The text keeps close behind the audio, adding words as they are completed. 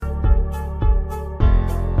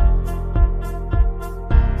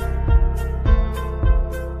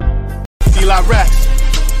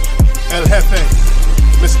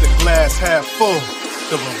half full,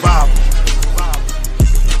 the revival.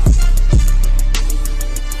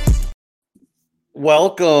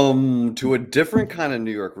 Welcome to a different kind of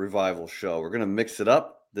New York Revival show. We're going to mix it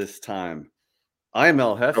up this time. I'm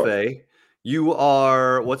El Jefe. You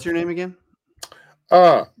are, what's your name again?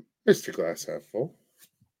 Mr. Glass Half Full.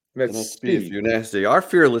 That's Steve Unasty. Our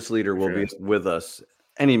fearless leader will be with us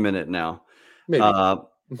any minute now. Maybe.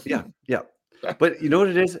 Yeah. But you know what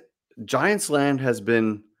it is? Giants land has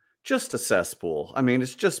been just a cesspool. I mean,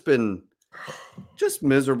 it's just been just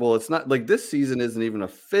miserable. It's not like this season isn't even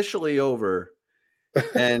officially over.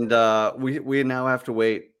 And we now have to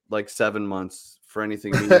wait like 7 months for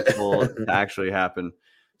anything meaningful to actually happen.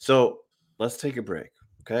 So let's take a break.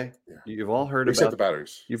 Okay. Yeah. You've all heard about the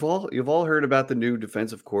batters. You've all heard about the new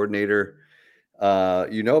defensive coordinator.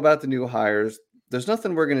 You know about the new hires. There's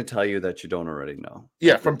nothing we're going to tell you that you don't already know.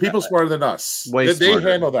 Yeah, from people smarter than us. They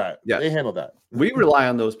handle that. Yeah, they handle that. We rely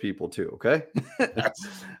on those people too. Okay.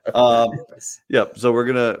 Yep. So we're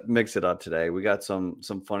gonna mix it up today. We got some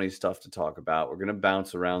funny stuff to talk about. We're gonna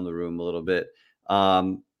bounce around the room a little bit.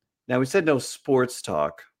 Now we said no sports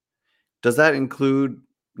talk. Does that include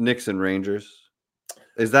Knicks and Rangers?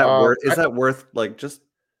 Is that worth like just?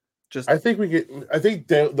 I think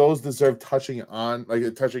those deserve touching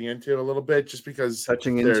into a little bit, just because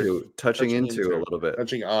touching into a little bit,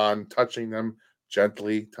 touching them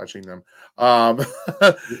gently, touching them.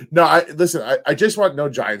 No, I just want no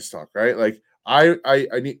Giants talk, right? Like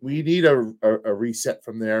we need a reset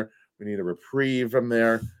from there. We need a reprieve from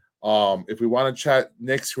there. If we want to chat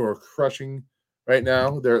Knicks, who are crushing right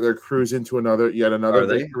now, they're cruising to another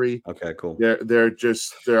victory. Okay, cool. They're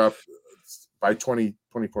up by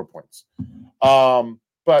 24 points.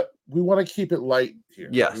 But we want to keep it light here.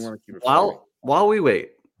 Yes. We want to keep it while we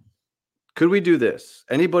wait, could we do this?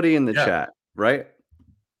 Anybody in the chat, right?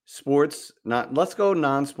 Sports, let's go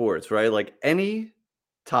non-sports, right? Like any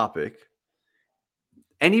topic,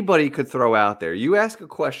 anybody could throw out there. You ask a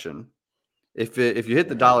question. If you hit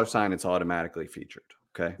the $, it's automatically featured.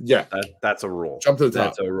 Okay. Yeah. That's a rule. Jump to the top.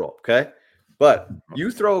 That's a rule. Okay. But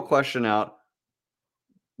you throw a question out.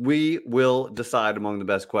 We will decide among the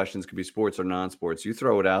best questions, could be sports or non-sports. You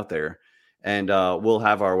throw it out there and we'll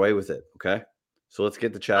have our way with it. Okay. So let's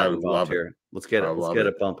get the chat involved here. Let's get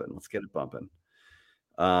it bumping.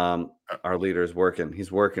 Our leader is working.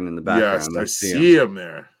 He's working in the background. Yes, I see him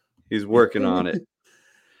there. He's working on it.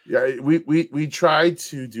 Yeah, we try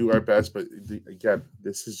to do our best, but again,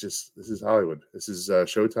 this is Hollywood. This is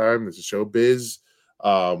Showtime. This is showbiz.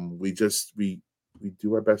 We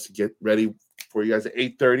do our best to get ready for you guys at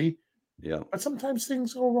 8:30. Yeah. But sometimes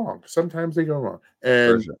things go wrong. Sometimes they go wrong.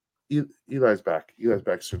 And Eli's back. Eli's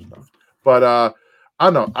back soon enough. But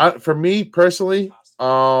I don't know. For me personally,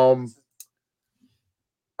 I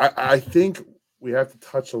think we have to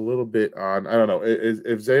touch a little bit on, I don't know,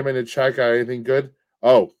 if Zayman in the chat got anything good?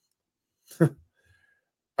 Oh.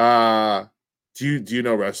 Do you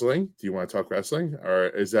know wrestling? Do you want to talk wrestling? Or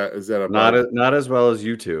is that a not as well as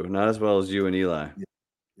you two, not as well as you and Eli?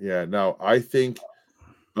 Yeah, no, I think.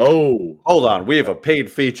 Oh, hold on, we have a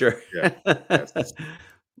paid feature. Yeah, yes.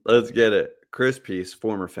 Let's get it. Chris Peace,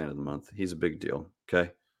 former fan of the month. He's a big deal. Okay,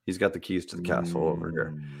 he's got the keys to the castle over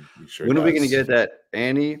here. When are we going to get that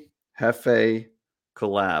Annie Hefe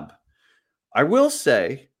collab? I will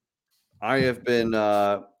say, I have been.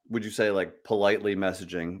 Would you say like politely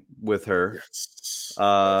messaging with her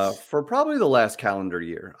for probably the last calendar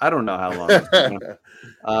year? I don't know how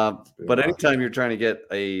long. But anytime you're trying to get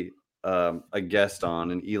a guest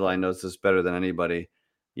on, and Eli knows this better than anybody,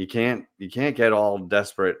 you can't get all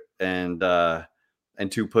desperate and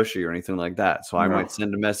too pushy or anything like that. So I might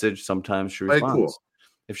send a message. Sometimes she responds. Cool.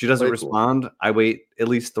 If she doesn't respond, I wait at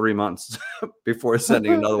least 3 months before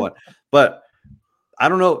sending another one. But I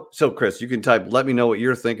don't know. So, Chris, you can type, let me know what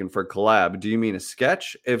you're thinking for collab. Do you mean a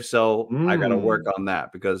sketch? If so, I got to work on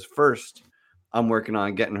that, because first I'm working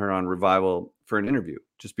on getting her on Revival for an interview.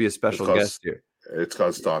 Just be a special guest here. It's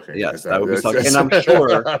called stalking. Yes, that would be stalking.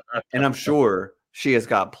 And I'm sure she has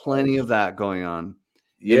got plenty of that going on.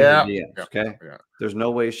 Yeah. Okay. Yeah. There's no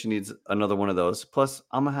way she needs another one of those. Plus,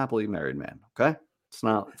 I'm a happily married man. Okay. It's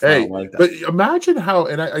not like that. But imagine how,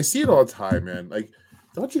 and I see it all the time, man. Like,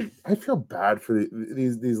 don't you? I feel bad for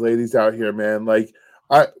these ladies out here, man. Like,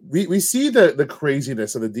 we see the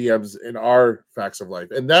craziness of the DMs in our facts of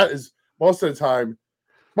life, and that is most of the time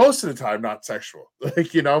not sexual.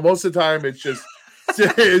 Like, most of the time it's just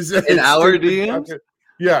in our DMs.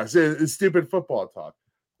 Yeah, it's stupid football talk.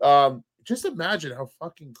 Just imagine how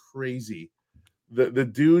fucking crazy the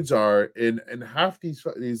dudes are in half these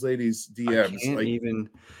ladies' DMs. Like, even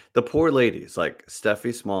the poor ladies like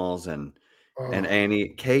Steffi Smalls and Annie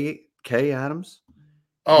Kay Adams.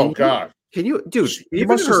 Oh God. Can you, dude? You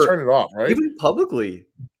must just turn it off, right? Even publicly,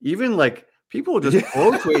 even like people just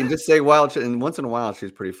quote tweet and just say wild shit. And once in a while,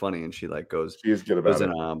 she's pretty funny and she like goes. She is good about it.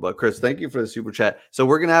 But Chris, thank you for the super chat. So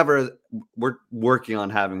we're gonna have her. We're working on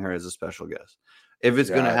having her as a special guest. If it's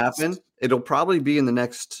gonna happen, it'll probably be in the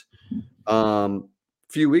next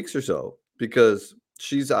few weeks or so because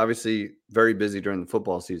she's obviously very busy during the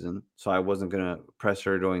football season. So I wasn't gonna press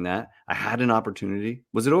her doing that. I had an opportunity.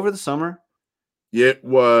 Was it over the summer? It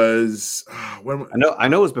was when I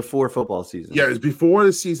know it was before football season. Yeah, it was before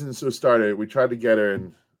the season started. We tried to get her,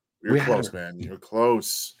 and we were close, man. You were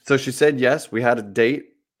close. So she said yes. We had a date,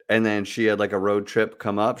 and then she had like a road trip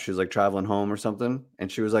come up. She was like traveling home or something,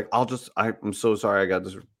 and she was like, I'm so sorry I got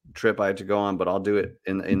this trip I had to go on, but I'll do it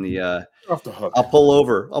in the off the hook. I'll pull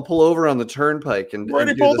over on the turnpike and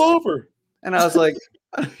already pulled over. And I was like,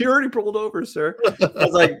 you already pulled over, sir. I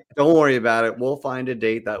was like, don't worry about it. We'll find a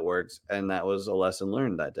date that works. And that was a lesson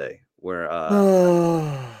learned that day where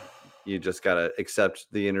you just got to accept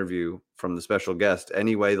the interview from the special guest.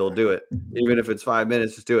 Anyway, they'll do it. Even if it's 5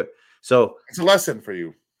 minutes, just do it. So it's a lesson for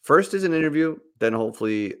you. First is an interview, then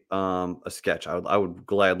hopefully a sketch. I would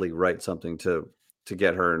gladly write something to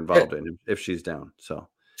get her involved in if she's down. So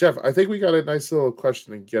Jeff, I think we got a nice little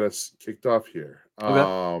question to get us kicked off here.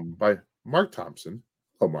 Okay. By Mark Thompson.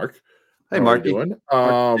 Oh, Mark. Hey, Mark. Doing?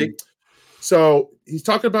 So he's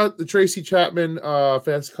talking about the Tracy Chapman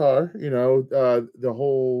fast car, the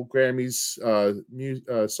whole Grammys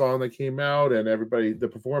song that came out and everybody, the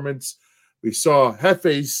performance. We saw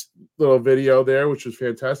Hefe's little video there, which was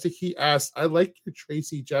fantastic. He asked, I like your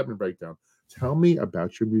Tracy Chapman breakdown. Tell me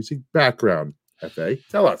about your music background, Hefe.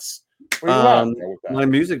 Tell us. My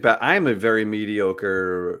music I am a very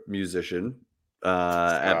mediocre musician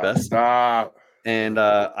at best. And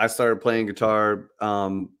I started playing guitar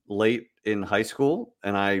late in high school,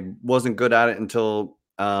 and I wasn't good at it until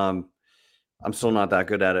I'm still not that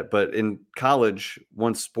good at it. But in college,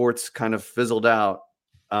 once sports kind of fizzled out,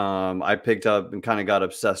 I picked up and kind of got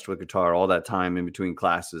obsessed with guitar all that time in between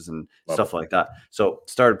classes and stuff like that. So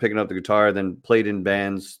started picking up the guitar, then played in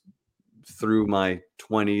bands through my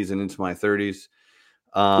 20s and into my 30s.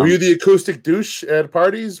 Were you the acoustic douche at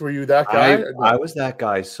parties? Were you that guy? I was that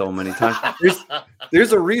guy so many times.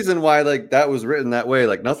 There's a reason why like that was written that way.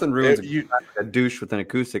 Like nothing ruins a douche with an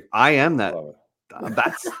acoustic. I am that.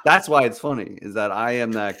 That's why it's funny is that I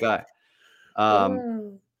am that guy.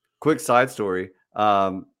 Quick side story.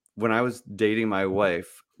 When I was dating my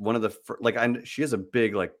wife, one of the she has a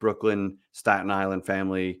big like Brooklyn, Staten Island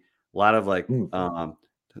family. A lot of like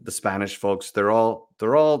the Spanish folks. They're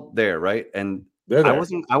all there, right? And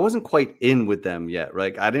I wasn't quite in with them yet.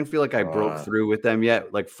 Like I didn't feel like I broke through with them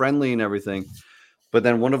yet, like friendly and everything. But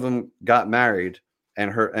then one of them got married,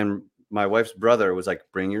 and my wife's brother was like,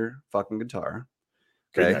 "Bring your fucking guitar,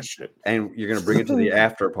 okay? And you're gonna bring it to the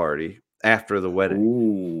after party after the wedding."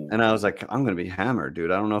 Ooh. And I was like, "I'm gonna be hammered,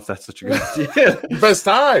 dude. I don't know if that's such a good idea." Best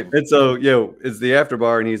time. And so, it's the after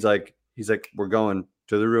bar, and he's like, "We're going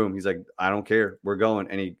to the room." He's like, "I don't care, we're going."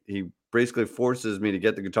 And he basically forces me to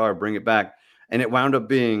get the guitar, bring it back. And it wound up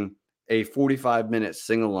being a 45-minute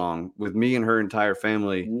sing-along with me and her entire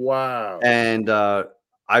family. Wow. And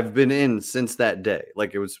I've been in since that day.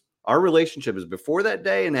 Like our relationship is before that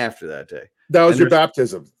day and after that day. That was your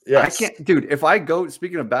baptism. Yeah. I can't, dude,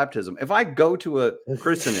 speaking of baptism, if I go to a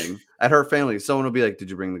christening at her family, someone will be like, "Did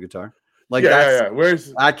you bring the guitar?" Like,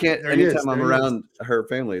 I can't, anytime I'm around her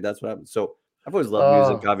family, that's what happens. So I've always loved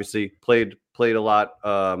music, obviously played a lot.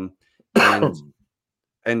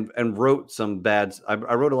 And wrote some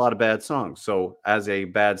I wrote a lot of bad songs. So as a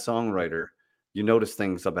bad songwriter, you notice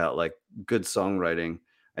things about like good songwriting.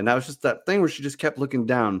 And that was just that thing where she just kept looking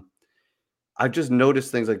down. I just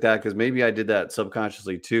noticed things like that because maybe I did that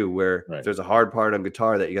subconsciously too, where there's a hard part on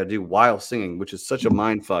guitar that you got to do while singing, which is such a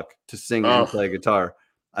mind fuck to sing and play guitar.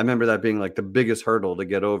 I remember that being like the biggest hurdle to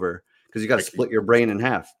get over because you got to split your brain in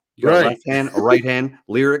half. You got a left hand, a right hand,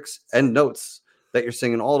 lyrics and notes that you're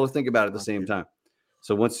singing all to think about at the same time.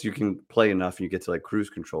 So once you can play enough, you get to like cruise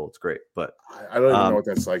control. It's great, but I don't even know what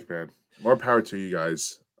that's like, man. More power to you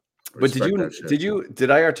guys. But did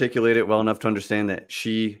I articulate it well enough to understand that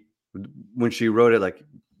when she wrote it, like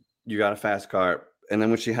you got a fast car, and then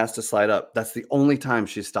when she has to slide up, that's the only time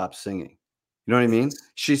she stops singing. You know what I mean?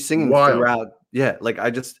 She's singing throughout. Yeah, like I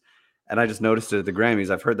just noticed it at the Grammys.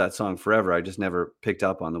 I've heard that song forever. I just never picked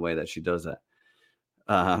up on the way that she does that.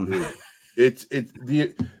 It's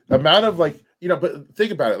the amount of like. But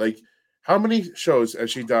think about it. Like, how many shows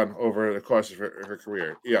has she done over the course of her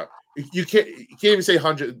career? Yeah, you can't even say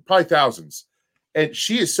hundreds, probably thousands. And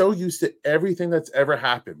she is so used to everything that's ever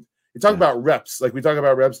happened. You talk about reps, like we talk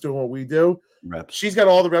about reps doing what we do. Reps. She's got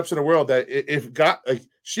all the reps in the world that if got like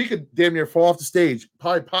she could damn near fall off the stage,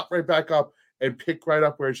 probably pop right back up and pick right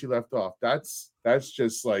up where she left off. That's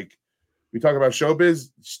just like we talk about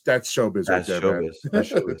showbiz. That's showbiz right there, man. That's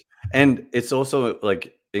showbiz. And it's also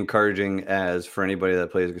like encouraging as for anybody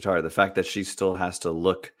that plays guitar, the fact that she still has to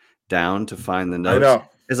look down to find the notes. I know.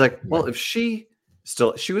 It's like, well, if she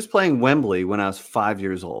was playing Wembley when I was 5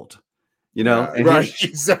 years old. You know, yeah, right?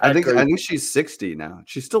 Exactly. I think she's 60 now.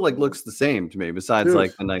 She still like looks the same to me, besides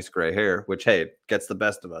like the nice gray hair, which gets the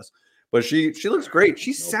best of us. But she looks great.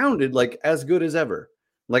 She sounded like as good as ever.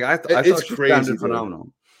 Like I thought she sounded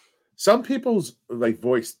phenomenal. Some people's like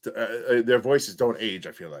voice, their voices don't age.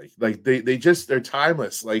 I feel like they're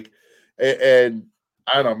timeless. Like, and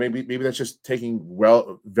I don't know, maybe that's just taking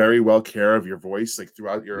very well care of your voice like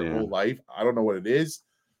throughout your whole life. I don't know what it is.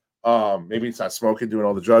 Maybe it's not smoking, doing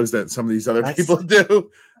all the drugs that some of these other people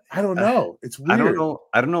do. I don't know. It's weird.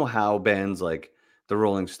 I don't know how bands like the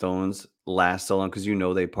Rolling Stones last so long because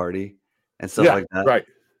they party and stuff like that. Right.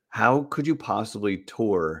 How could you possibly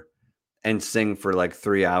tour and sing for like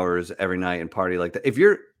 3 hours every night and party like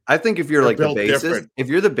that? I think if you're like the bassist, if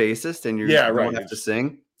you're the bassist and you don't have to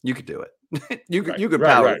sing, you could do it. you could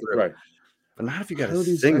power through. Right. But not if you got to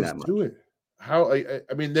sing that much. Do it. How?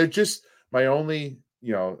 I mean, they're just my only.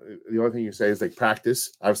 The only thing you say is like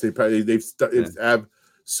practice. Obviously, they have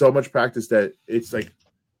so much practice that it's like,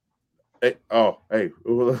 hey.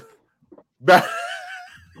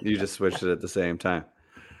 You just switched it at the same time.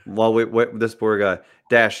 Well, wait, this poor guy,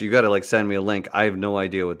 Dash, you got to like send me a link. I have no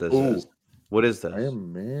idea what this is. What is this?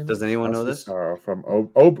 Does anyone know this? From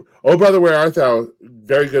Oh Brother, Where Art Thou?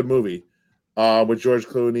 Very good movie, with George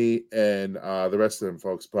Clooney and the rest of them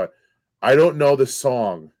folks. But I don't know the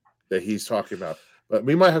song that he's talking about. But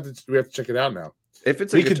we have to check it out now. If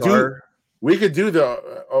it's a guitar, we could do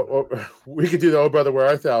the Oh Brother, Where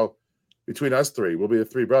Art Thou between us three. We'll be the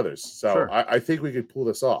three brothers. So sure. I think we could pull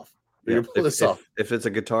this off. If it's a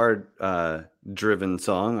guitar driven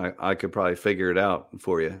song, I could probably figure it out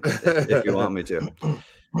for you if you want me to.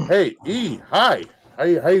 Hey, E, hi. How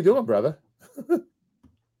you doing, brother?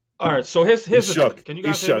 All right, so here's the thing. Can you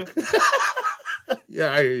guys hear me?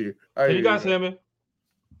 Yeah, I hear you. Can you guys hear me?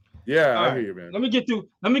 Yeah, I hear you, man. Let me get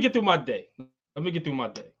through my day.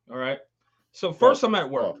 All right. So first I'm at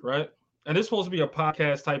work, right? And it's supposed to be a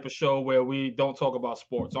podcast type of show where we don't talk about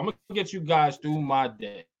sports. So I'm gonna get you guys through my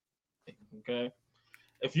day. Okay.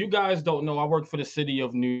 If you guys don't know, I work for the city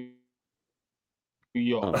of New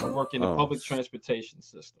York. I work in the public transportation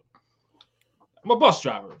system. I'm a bus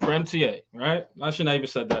driver for MTA, right? I shouldn't have even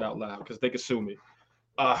said that out loud because they could sue me.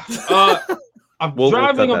 I'm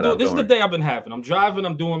driving. This is the day I've been having. I'm driving.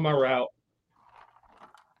 I'm doing my route.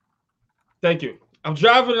 Thank you. I'm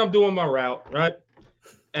driving. I'm doing my route, right?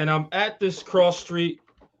 And I'm at this cross street.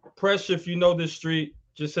 Press, if you know this street,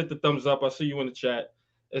 just hit the thumbs up. I see you in the chat.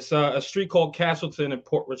 It's a street called Castleton and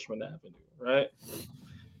Port Richmond Avenue, right?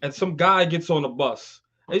 And some guy gets on the bus.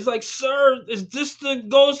 And he's like, "Sir, is this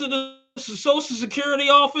goes to the Social Security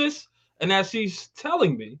office?" And as he's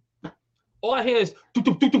telling me, all I hear is doop,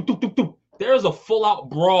 doop, doop, doop, doop, doop, doop. There's a full-out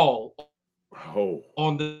brawl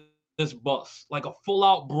on this bus, like a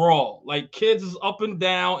full-out brawl. Like kids is up and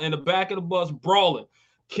down in the back of the bus brawling.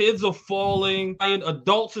 Kids are falling, and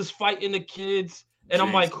adults is fighting the kids. And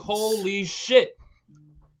I'm like, holy shit.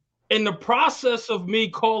 In the process of me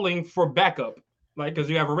calling for backup, like, because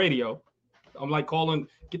you have a radio, I'm like calling,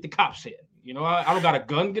 get the cops here. I don't got a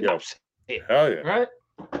gun, get the cops here. Hell yeah. Right?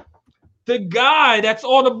 The guy that's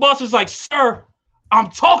on the bus is like, "Sir, I'm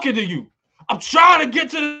talking to you. I'm trying to get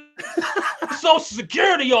to the Social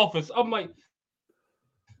Security office." I'm like,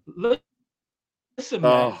 "Listen,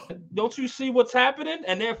 man, don't you see what's happening?"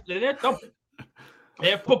 And they're thumping.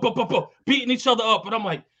 They're beating each other up. And I'm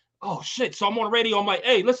like, "Oh, shit." So I'm on the radio. I'm like,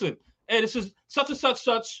 "Hey, listen. Hey, this is such and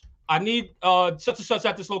such. I need such and such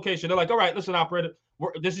at this location." They're like, "All right, listen, operator.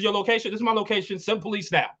 This is your location. This is my location. Send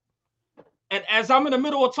police now." And as I'm in the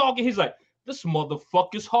middle of talking, he's like, "This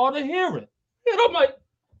motherfucker's hard of hearing." And I'm like,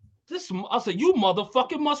 I said, "You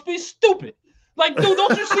motherfucker must be stupid. Like, dude,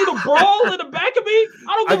 don't you see the brawl in the back of me?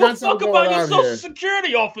 I don't give a fuck about your Social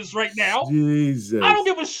Security office right now. Jesus. I don't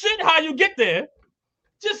give a shit how you get there.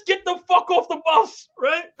 Just get the fuck off the bus,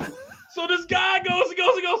 right?" So this guy goes,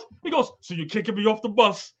 he goes, "So you're kicking me off the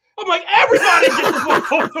bus?" I'm like, "Everybody get the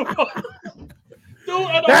fuck off the bus." Dude,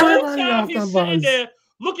 and the whole time he's sitting there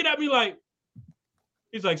looking at me like,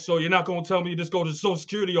 he's like, "So you're not going to tell me you just go to the Social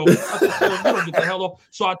Security office?" I said, "So you don't get the hell off."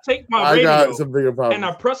 So I take my radio and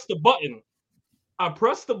I press the button.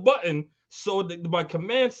 So that my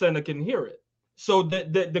command center can hear it. So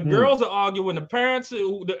the girls are arguing, the parents,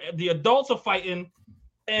 the adults are fighting,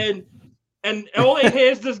 and all they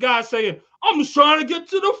hear is this guy saying, "I'm just trying to get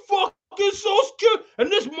to the fucking Social Security, and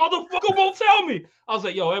this motherfucker won't tell me." I was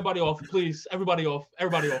like, "Yo, everybody off, please. Everybody off.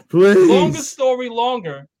 Please. Longest story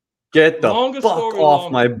longer. Get the fuck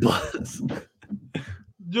off my bus,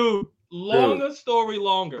 dude. Longest story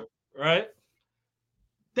longer, right?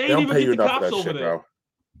 They didn't even get the cops over there. Bro.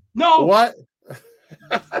 No. What?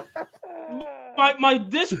 my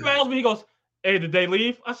dispatch me. He goes, "Hey, did they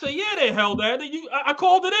leave?" I said, "Yeah, they held that. I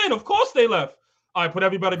called it in. Of course they left." All right, put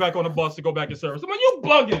everybody back on the bus to go back in service. I'm like, "You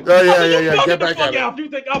bugging? Oh, yeah. Get the fuck out. You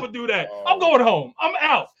think I would do that? I'm going home. I'm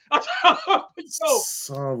out."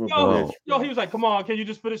 Yo, he was like, "Come on, can you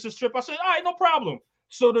just finish this trip?" I said, "All right, no problem."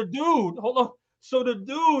 So the dude, hold on. So the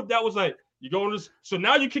dude that was like, "You going to?" So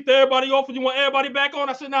now you kicked everybody off and you want everybody back on?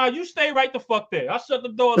 I said, "Nah, you stay right the fuck there." I shut the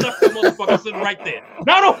door, left the motherfucker sitting right there.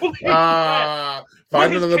 Not only that,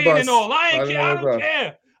 find another bus. I don't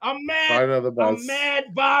care. I'm mad. I'm mad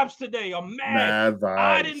vibes today. I'm mad. Mad vibes.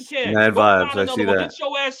 I didn't care. Mad vibes. I see that. Get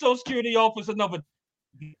your ass Social Security office another.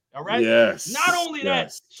 All right. Yes. Not only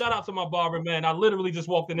that, shout out to my barber, man. I literally just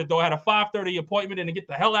walked in the door. I had a 5:30 appointment and to get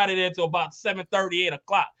the hell out of there until about 7:30, 8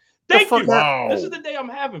 o'clock. Thank you. Wow. This is the day I'm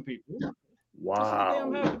having, people. Wow.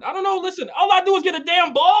 I don't know. Listen, all I do is get a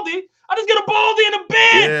damn baldy. I just get a baldy in a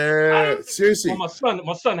bed. Yeah, seriously. Well,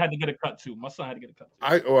 my son had to get a cut too. I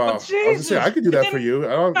was gonna say I could do that for you. I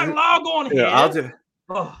don't. Log on here. I'll do.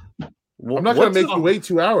 I'm not gonna make you wait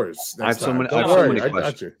 2 hours. I have so many questions.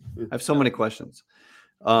 I have so many questions.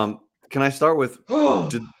 Can I start with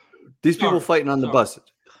these people fighting on the bus?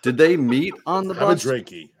 Did they meet on the bus? Have a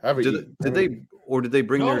drinky. Did they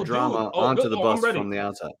bring their drama onto the bus from the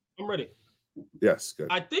outside? I'm ready. Yes, good.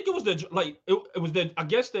 I think it was I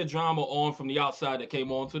guess their drama on from the outside that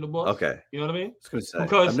came onto the bus. Okay. You know what I mean? I was gonna say,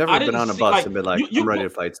 because I've never been on a bus and been like, I'm ready to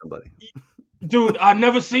fight somebody. Dude, I've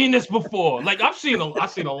never seen this before. Like I've seen a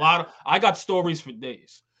lot of. I got stories for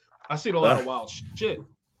days. I've seen a lot of wild shit.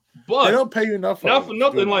 But they don't pay you enough. Not for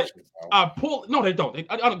nothing. Like I pull. No, they don't.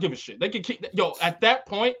 I don't give a shit. They can keep. Yo, at that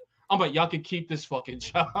point, I'm like, y'all can keep this fucking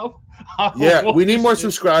job. Yeah, we need more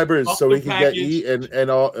subscribers so we can get E and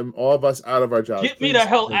all of us out of our jobs. Get me the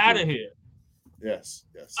hell out of here. Yes.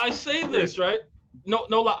 I say this, right? No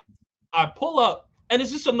lie. I pull up and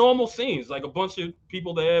it's just a normal scene. It's like a bunch of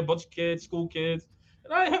people there, a bunch of kids, school kids.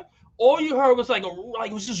 And all you heard was like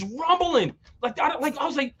it was just rumbling. I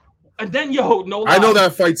was like, and then no lie. I know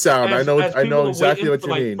that fight sound. I know exactly what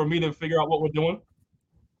you mean. For me to figure out what we're doing.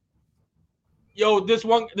 Yo, this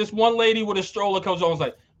one lady with a stroller comes on. Was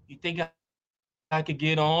like, "You think I could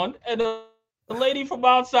get on?" And the lady from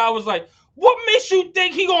outside was like, "What makes you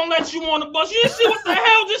think he gonna let you on the bus? You didn't see what the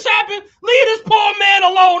hell just happened? Leave this poor man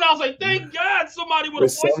alone." I was like, "Thank God somebody with a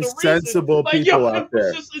voice of reason." Sensible people out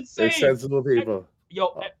there. Just insane. There's sensible people.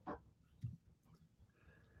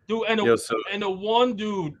 Dude, and the one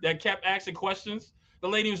dude that kept asking questions, the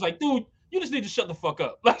lady was like, "Dude, you just need to shut the fuck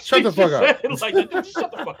up." Like, shut the fuck up. Like, dude,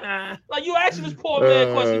 shut the fuck up. Like, you asking this poor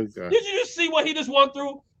man questions. God. Did you just see what he just went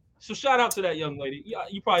through? So shout out to that young lady.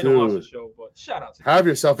 You probably don't watch the show, but shout out to her. Have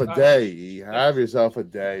yourself a day. Have yourself a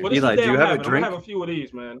day. Eli, do you have a drink? I have a few of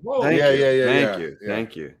these, man. Whoa.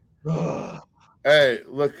 Thank you. Hey,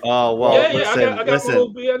 look. Oh well.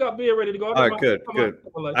 I got beer ready to go. All right, good.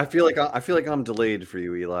 I feel like I'm delayed for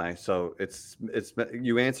you, Eli. So it's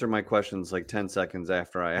you answer my questions like 10 seconds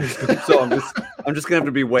after I ask them. So I'm just gonna have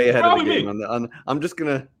to be way ahead of the game.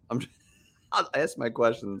 I'll ask my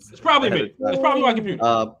questions. It's probably me. It's probably my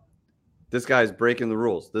computer. This guy's breaking the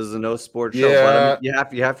rules. This is a no sports show. But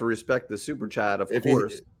you have to respect the super chat, of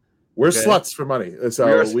course. We're sluts for money,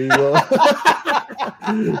 so we will.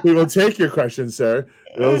 We will take your question, sir.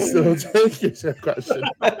 We'll take your question.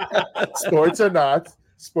 Sports or not,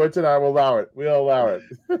 we'll allow it. We'll allow it.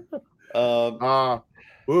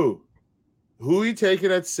 Who are you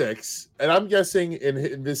taking at 6? And I'm guessing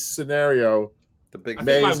in this scenario, the big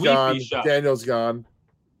May's gone, Daniel's gone.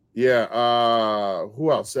 Yeah.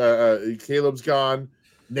 Who else? Caleb's gone.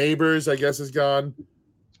 Neighbors, I guess, is gone.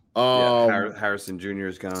 Harrison Jr.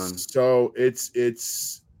 is gone. So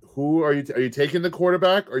it's who are you taking the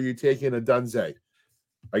quarterback or are you taking a Dunze?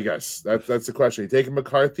 I guess that's the question. Are you taking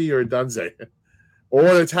McCarthy or a Dunze? Or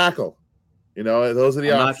a tackle? Those are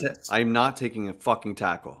the options. I'm not taking a fucking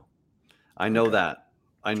tackle. I know that.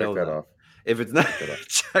 I know that. Off. If it's not,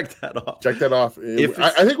 check that off. Check that off.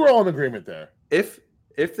 I think we're all in agreement there. If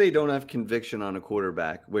they don't have conviction on a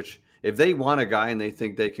quarterback, which if they want a guy and they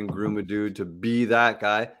think they can groom a dude to be that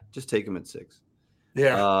guy, just take him at 6.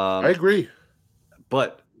 Yeah, I agree.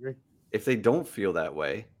 But if they don't feel that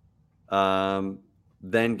way,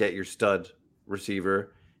 then get your stud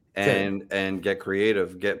receiver and get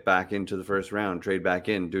creative, get back into the first round, trade back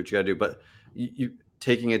in, do what you got to do. But you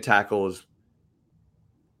taking a tackle is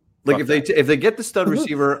like if they get the stud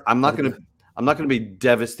receiver, I'm not gonna be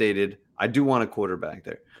devastated. I do want a quarterback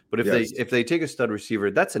there, but if they take a stud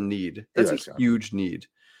receiver, that's a need. That's a huge need.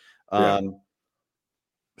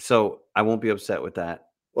 So I won't be upset with that.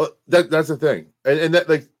 Well, that's the thing, and that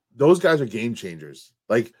like those guys are game changers.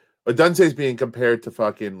 Like Odunze's being compared to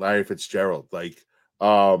fucking Larry Fitzgerald. Like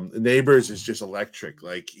Neighbors is just electric.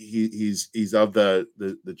 Like he's of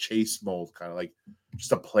the Chase mold, kind of like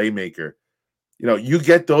just a playmaker. You know, you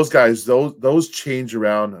get those guys, those change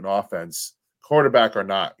around an offense, quarterback or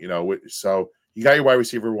not. You know, so you got your wide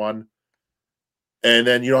receiver one, and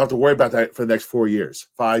then you don't have to worry about that for the next 4 years,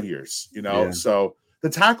 5 years. You know, so the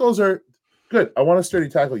tackles are good. I want a sturdy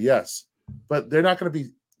tackle, yes, but they're not going to be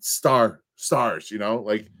stars. You know,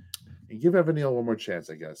 like. Give Evan Neal one more chance,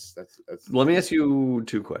 I guess. That's. Let me ask you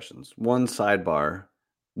 2 questions. One sidebar: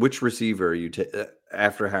 which receiver are you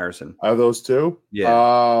after Harrison? Are those 2?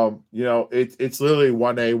 Yeah. You know, it's literally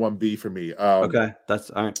 1A, 1B for me. Okay, that's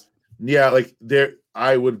all right. Yeah, like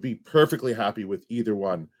I would be perfectly happy with either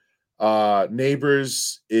one.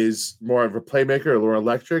 Neighbors is more of a playmaker, a little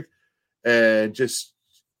electric, and just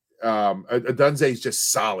Odunze is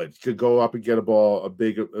just solid. Could go up and get a ball, a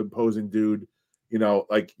big imposing dude. You know,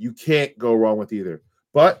 like you can't go wrong with either.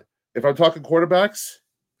 But if I'm talking quarterbacks,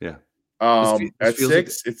 at 6, like,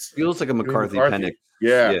 it feels like a McCarthy. Penix.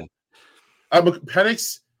 Yeah.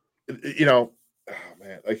 Penix, you know, oh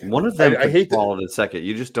man, like one of them I hate to fall in a second.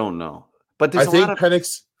 You just don't know. But I think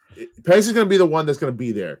Penix is going to be the one that's going to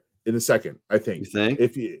be there in a second. I think. You think?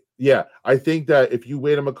 I think that if you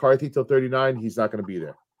wait on McCarthy till 39, he's not going to be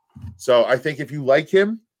there. So I think if you like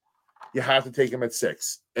him, you have to take him at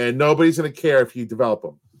 6, and nobody's going to care if you develop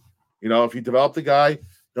him. You know, if you develop the guy,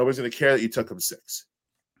 nobody's going to care that you took him 6.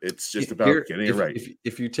 It's just about getting it right.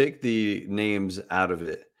 If you take the names out of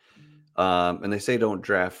it, and they say don't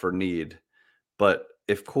draft for need, but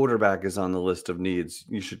if quarterback is on the list of needs,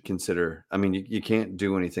 you should consider. I mean, you can't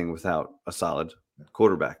do anything without a solid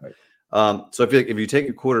quarterback. Right. So if you take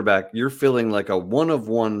a quarterback, you're filling like a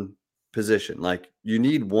one-of-one position. Like you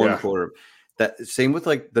need one quarterback. That same with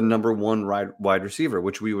like the number 1 wide receiver,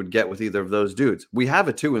 which we would get with either of those dudes. We have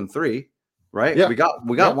a 2 and 3, right? Yeah. We got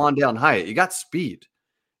Wan'Dale Hyatt. You got speed.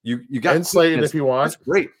 You got and Slayton if you want. That's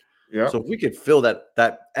great. Yeah. So if we could fill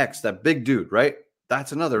that big dude, right?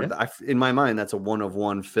 That's another. Yeah. In my mind, that's a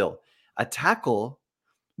 1-of-1 fill. A tackle.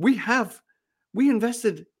 We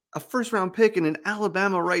invested a first-round pick in an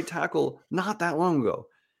Alabama right tackle not that long ago.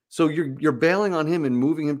 So you're bailing on him and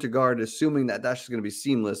moving him to guard, assuming that that's just going to be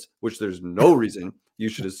seamless, which there's no reason you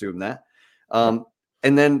should assume that. And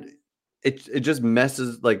then it just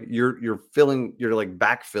messes, like you're like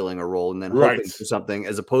backfilling a role and then hoping for something,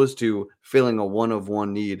 as opposed to filling a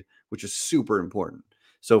 1-of-1 need, which is super important.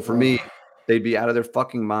 So for me, they'd be out of their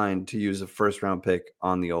fucking mind to use a first-round pick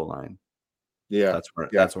on the O-line. Yeah,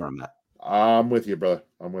 that's where I'm at. I'm with you, brother.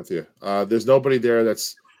 I'm with you. There's nobody there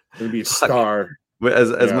that's going to be a star.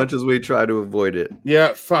 As much as we try to avoid it.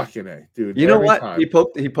 Yeah, fucking A, dude. You know what? Time. He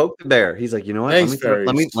poked the bear. He's like, you know what? Thanks,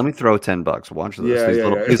 let me throw $10. Watch this.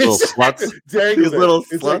 These little sluts. These little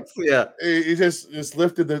sluts. Like, he just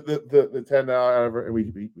lifted the $10 out of her, and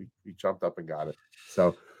we jumped up and got it.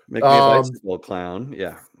 So make me a bicycle clown.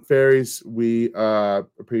 Yeah. Fairies, we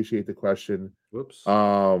appreciate the question. Whoops.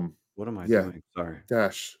 What am I doing? Sorry.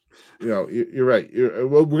 Dash. You know, you're right.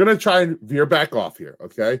 We're gonna try and veer back off here.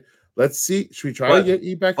 Okay. Let's see. Should we try to get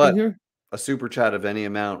E back in here? A super chat of any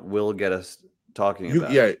amount will get us talking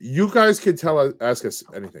about. Yeah, you guys can ask us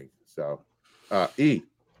anything. So, E,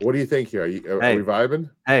 what do you think here? Are we vibing?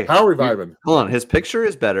 Hey, how are we vibing? Hold on. His picture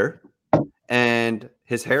is better, and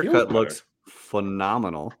his haircut looks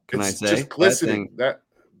phenomenal. Can I say? Just glistening. That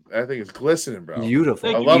thing is glistening, bro.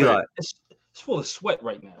 Beautiful. I love it. It's full of sweat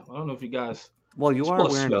right now. I don't know if you guys. Well, you are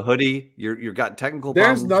wearing a hoodie. You've got technical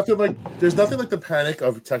problems. There's nothing like the panic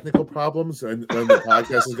of technical problems when the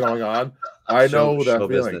podcast is going on. I know that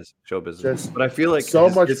feeling. Show business. But I feel like so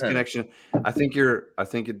much disconnection. I think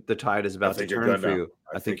the tide is about to turn for you.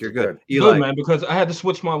 I think you're good. Eli, good, man, because I had to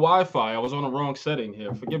switch my Wi-Fi. I was on the wrong setting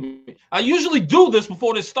here. Forgive me. I usually do this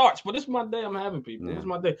before this starts, but it's my day. I'm having people. Yeah. It's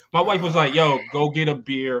my day. My wife was like, "Yo, go get a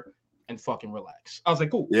beer and fucking relax." I was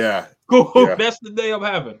like, "Cool, yeah, cool." Yeah. That's the day I'm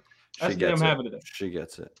having. That's the day I'm having today. She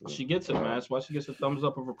gets it. She gets it, man. That's why she gets a thumbs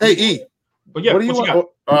up of her. Hey, E. But yeah, what do you want?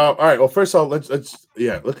 All right. Well, first of all, let's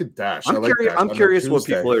look at Dash. I'm curious what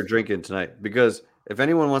people are drinking tonight, because if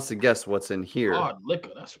anyone wants to guess what's in here, hard liquor.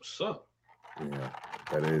 That's what's up. Yeah,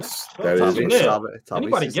 that is it's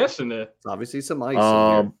anybody guessing there? It's obviously some ice in here,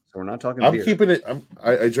 so we're not talking I'm beer. keeping it.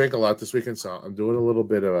 I drank a lot this weekend, so I'm doing a little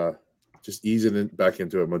bit of just easing it back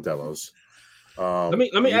into it. Modelo's. Let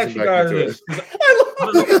me ask you guys this.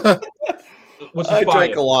 I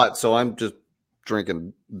drank a lot, so I'm just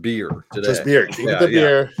drinking beer today. Just beer. Keep it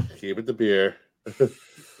the beer.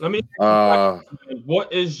 Let me.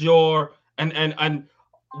 What is your and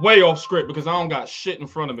way off script because I don't got shit in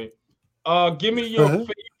front of me. Give me your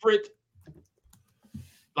favorite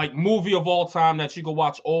like movie of all time that you can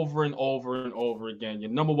watch over and over and over again.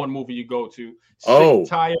 Your number one movie you go to. Sick,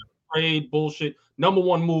 tired, afraid, bullshit. Number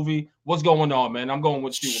one movie. What's going on, man? I'm going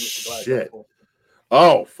with you, Mr. Glass. Shit.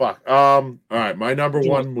 Oh fuck. All right, my number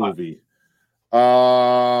one movie.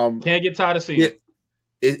 Can't get tired of seeing it.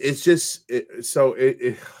 It's just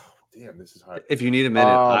damn, this is hard. If you need a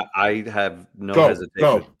minute, I have no hesitation.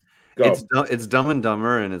 Go. It's Dumb and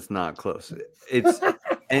Dumber, and it's not close. It's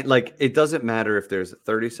and like it doesn't matter if there's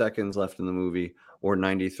 30 seconds left in the movie or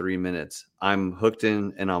 93 minutes. I'm hooked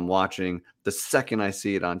in, and I'm watching the second I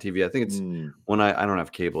see it on TV. I think it's when I don't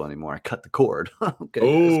have cable anymore. I cut the cord.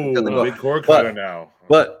 Okay, big cord cutter now.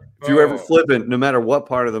 But if you're ever flipping, no matter what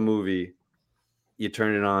part of the movie, you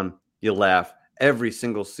turn it on, you laugh. Every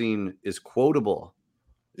single scene is quotable.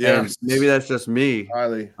 Yeah, maybe that's just me.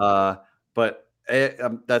 Highly. But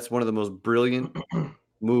that's one of the most brilliant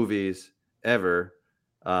movies ever,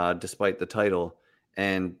 despite the title.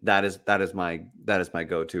 And that is my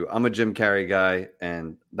go-to. I'm a Jim Carrey guy,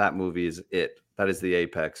 and that movie is it. That is the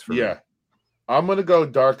apex for me. Yeah, I'm gonna go on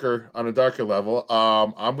a darker level.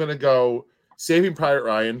 I'm gonna go Saving Private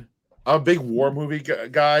Ryan. I'm a big war movie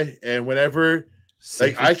guy, and whenever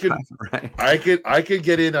I could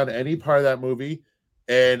get in on any part of that movie,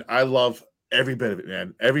 and I love every bit of it,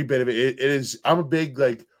 man. Every bit of it. It is. I'm a big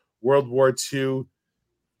like World War II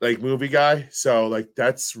movie guy, so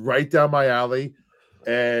that's right down my alley.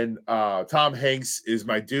 And Tom Hanks is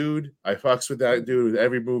my dude. I fucks with that dude with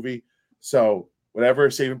every movie. So whenever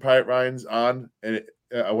Saving Private Ryan's on and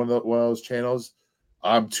one of those channels,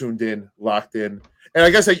 I'm tuned in, locked in. And I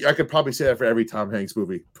guess I could probably say that for every Tom Hanks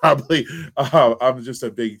movie. Probably, I'm just a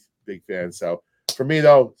big fan. So for me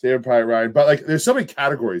though, Saving Private Ryan. But there's so many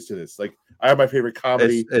categories to this. I have my favorite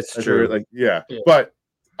comedy. It's true. Yeah. But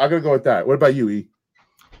I'm gonna go with that. What about you, E?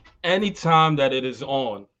 Anytime that it is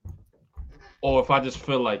on, or if I just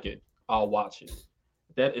feel like it, I'll watch it.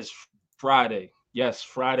 That is Friday. Yes,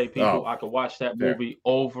 Friday, people. I could watch that movie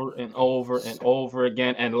over and over and over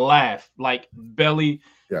again and laugh belly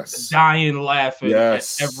dying laughing at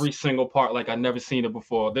every single part like I've never seen it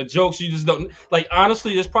before. The jokes you just don't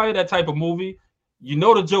honestly, it's probably that type of movie. You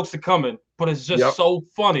know the jokes are coming, but it's just so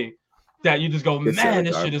funny that you just go, man,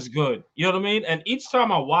 this shit is good. You know what I mean? And each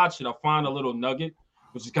time I watch it, I find a little nugget,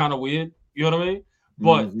 which is kind of weird. You know what I mean?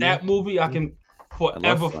 But that movie, I can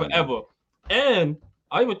forever. And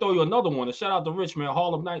I even throw you another one. And shout out to Rich, man.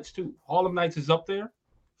 Harlem Nights too. Harlem Nights is up there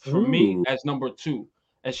for me as number 2.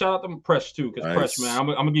 And shout out to Press too, because Press, man, I'm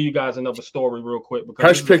gonna give you guys another story real quick.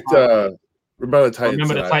 Because Press picked Remember the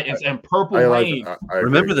Titans. And Purple Rain.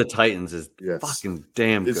 Remember the Titans is fucking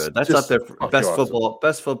damn good. That's up there for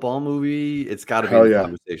best football movie. It's got to be in the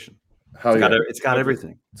conversation. It's got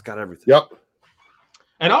everything. It's got everything. Yep.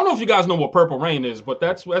 And I don't know if you guys know what Purple Rain is, but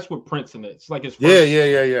that's what Prince in it. It's like his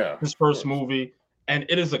first, his first movie, and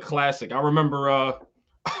it is a classic. I remember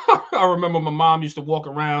my mom used to walk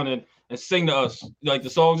around and sing to us the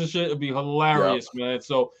songs and shit. It'd be hilarious, man.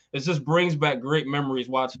 So it just brings back great memories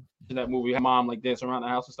watching that movie. Mom dancing around the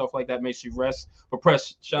house and stuff like that makes you rest. But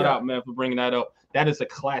Press, shout out, man, for bringing that up. That is a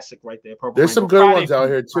classic right there. Purple There's Rain. some good ones out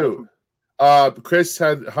here too. Chris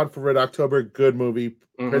had Hunt for Red October, good movie.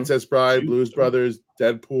 Princess Bride, Blues Brothers,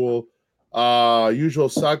 Deadpool, Usual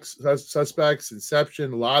Suspects,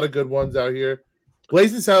 Inception, a lot of good ones out here.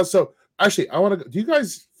 Blazing Saddles. So actually, I want to. Do you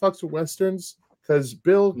guys fucks with westerns? Because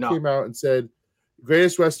Bill came out and said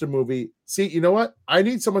greatest western movie. See, you know what? I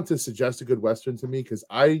need someone to suggest a good western to me because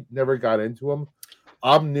I never got into them.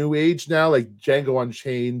 I'm new age now, like Django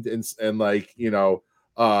Unchained and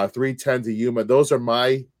 310 to Yuma. Those are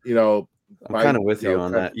my I'm kind of with you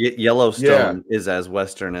on that. Yellowstone is as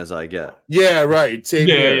Western as I get. Yeah, right. Same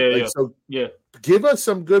here. So give us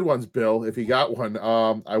some good ones, Bill, if you got one.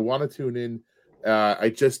 I want to tune in.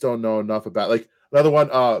 I just don't know enough about another one.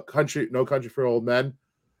 No Country for Old Men.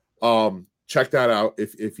 Check that out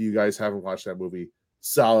if you guys haven't watched that movie.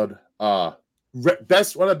 Solid. One of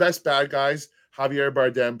the best bad guys. Javier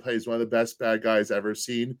Bardem plays one of the best bad guys ever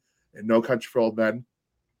seen in No Country for Old Men.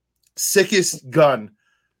 Sickest gun.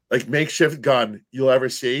 Makeshift gun you'll ever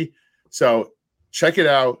see. So check it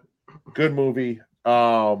out. Good movie.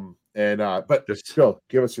 But Phil,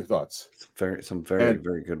 give us your thoughts. Some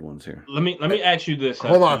very good ones here. Let me ask you this.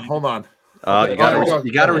 Hold on. You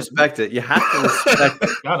gotta respect it. You have to respect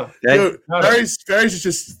it. Dude, Ferry's is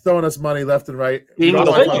just throwing us money left and right. We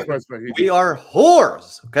are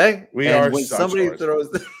whores, okay? When somebody whores. throws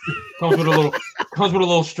comes with a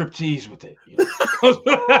little striptease with it.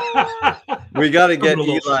 We got to get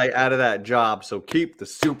Eli out of that job, so keep the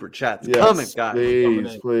super chats coming, guys.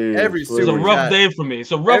 Please. Every It's a rough day for me.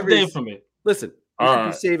 It's a rough day for me. Listen, you should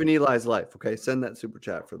be saving Eli's life, okay? Send that super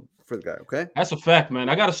chat for the guy, okay? That's a fact, man.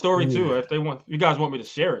 I got a story too. If you guys want me to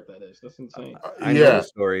share it, that's insane. I know the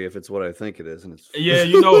story if it's what I think it is, and it's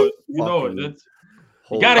you know it. You know it.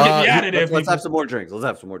 You gotta get me out of there. Let's have some more drinks.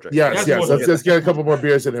 Yes. Let's get a couple more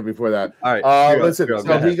beers in him before that. All right. Listen.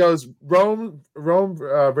 So he goes Rome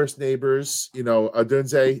versus Neighbors.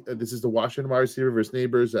 Odunze. This is the Washington wide receiver versus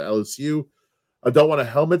Neighbors at LSU. I don't want a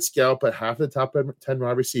helmet scout, but half the top 10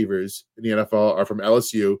 wide receivers in the NFL are from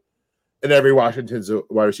LSU, and every Washington's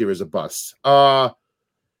wide receiver is a bust.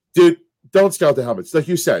 Dude, don't scout the helmets. Like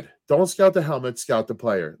you said, don't scout the helmet, scout the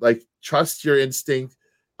player. Like, trust your instinct.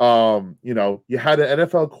 You had an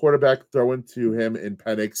NFL quarterback throw into him in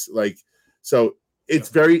Penix. So it's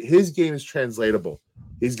his game is translatable.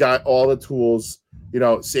 He's got all the tools,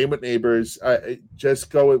 same with Neighbors. Just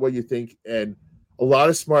go with what you think. And a lot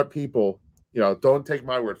of smart people, don't take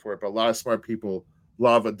my word for it, but a lot of smart people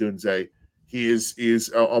love Odunze. He is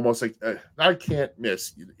almost like, not can't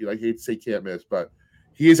miss. I hate to say can't miss, but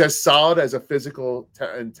he is as solid as a physical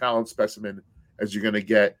and talent specimen as you're going to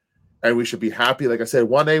get. And we should be happy. Like I said,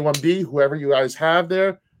 1A, 1B, whoever you guys have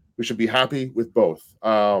there, we should be happy with both.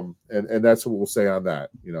 And that's what we'll say on that,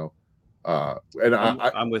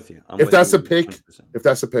 I'm with you. If that's a pick,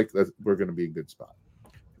 we're going to be in a good spot.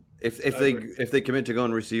 If they commit to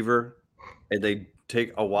going receiver and they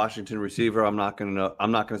take a Washington receiver, I'm not going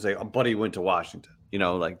to say, oh, buddy went to Washington.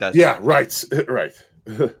 That's right.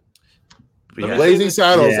 Blazing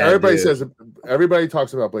Saddles. Everybody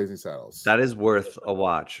talks about Blazing Saddles. That is worth a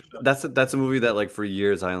watch. That's a movie that for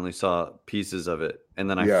years I only saw pieces of it, and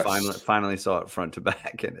then I finally saw it front to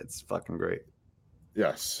back, and it's fucking great.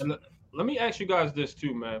 Yes. And let me ask you guys this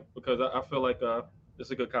too, man, because I feel like this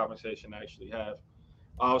is a good conversation to actually have.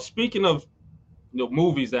 Speaking of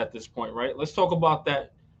movies at this point, right? Let's talk about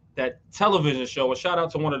that television show. A shout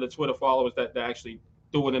out to one of the Twitter followers that actually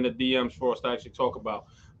threw it in the DMs for us to actually talk about.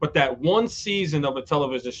 But that one season of a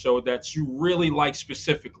television show that you really like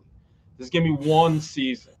specifically, just give me one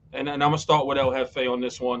season. And I'm going to start with El Jefe on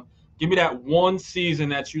this one. Give me that one season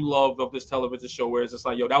that you loved of this television show where it's just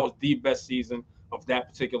like, that was the best season of that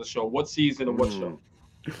particular show. What season and what show?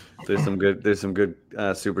 There's some good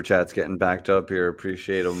super chats getting backed up here.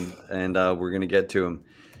 Appreciate them. And we're going to get to them.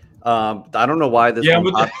 I don't know why this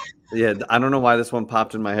one popped. I don't know why this one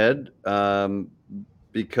popped in my head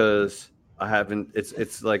because I haven't.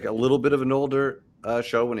 It's like a little bit of an older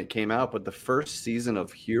show when it came out, but the first season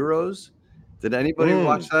of Heroes. Did anybody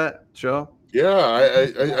watch that show? Yeah,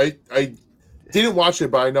 I didn't watch it,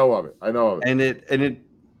 but I know of it. And it,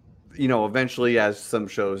 eventually, as some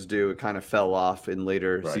shows do, it kind of fell off in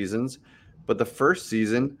later seasons. But the first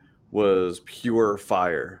season was pure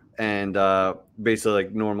fire, and basically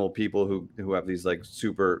like normal people who have these like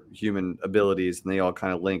superhuman abilities, and they all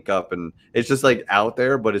kind of link up, and it's just like out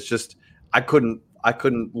there, but it's just. I couldn't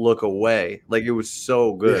look away. Like, it was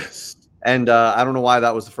so good. Yes. And I don't know why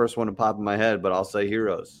that was the first one to pop in my head, but I'll say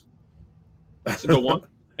Heroes. That's a good one.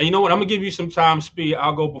 And you know what? I'm going to give you some time, Speed.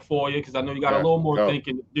 I'll go before you because I know you got a little more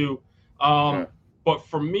thinking to do. But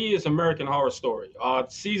for me, it's American Horror Story.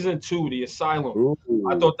 Season 2, The Asylum. Ooh,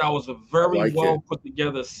 I thought that was a very put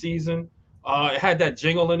together season. It had that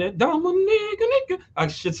jingle in it.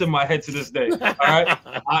 Shit's in my head to this day. All right.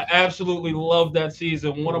 I absolutely love that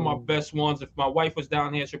season. One of my best ones. If my wife was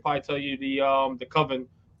down here, she'd probably tell you the Coven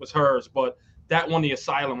was hers. But that one, The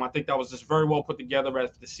Asylum, I think that was just very well put together as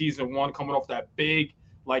the season 1, coming off that big,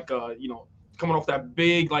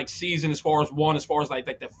 season as far as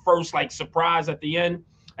like the first like surprise at the end.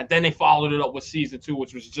 And then they followed it up with season 2,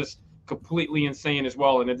 which was just completely insane as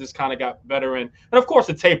well, and it just kind of got better, and of course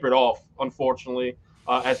it tapered off, unfortunately,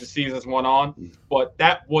 as the seasons went on. But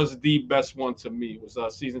that was the best one to me. Was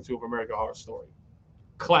season 2 of American Horror Story.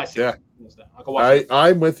 Classic. Yeah,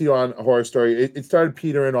 I'm with you on Horror Story. It started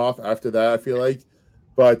petering off after that, I feel like,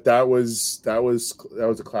 but that was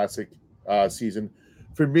a classic season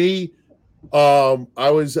for me. I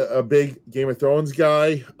was a big Game of Thrones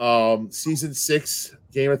guy. Season 6.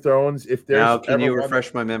 Game of Thrones. If there's now, can you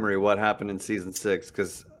refresh my memory? What happened in season 6?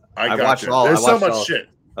 Because I watched all. There's so much shit.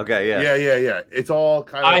 Okay, yeah. It's all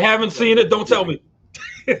kind of. I haven't seen it. Don't tell me.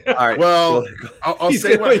 All right. Well, I'll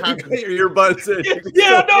say what happened. Your earbuds in.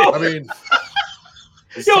 Yeah, no. I mean,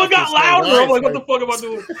 Yo, it got louder. I'm like, what the fuck am I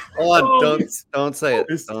doing? Hold on, don't say it.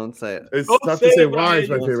 Don't say it. It's Don't tough say to say it, why is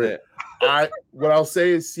my Don't favorite. What I'll say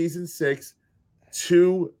is season 6,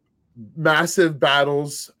 2 massive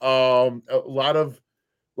battles, a lot of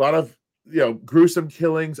gruesome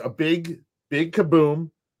killings, a big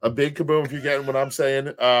kaboom, if you're getting what I'm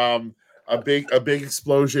saying. A big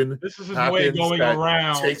explosion. This is his way going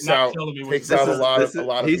around. Takes out a lot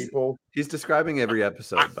of people. He's describing every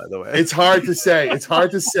episode, by the way. It's hard to say. It's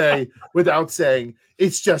hard to say without saying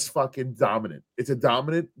it's just fucking dominant. It's a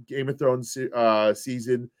dominant Game of Thrones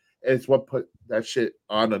season. And it's what put that shit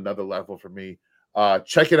on another level for me.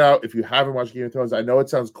 Check it out if you haven't watched Game of Thrones. I know it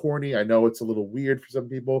sounds corny. I know it's a little weird for some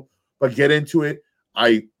people, but get into it.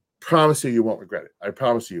 I promise you won't regret it. I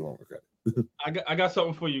promise you won't regret it. I got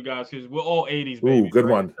something for you guys because we're all 80s baby. Ooh, good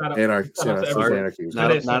right? one. Anarchy.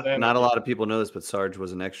 Not a lot of people know this, but Sarge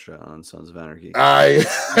was an extra on Sons of Anarchy. Hey,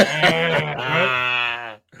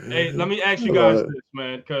 let me ask you guys this,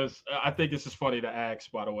 man, because I think this is funny to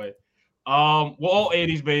ask, by the way. We're all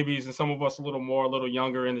 80s babies, and some of us a little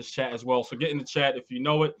younger in this chat as well. So get in the chat if you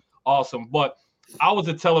know it. Awesome. But I was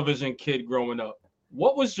a television kid growing up.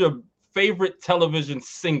 What was your favorite television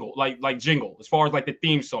single, like jingle, as far as like the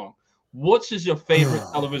theme song? Which is your favorite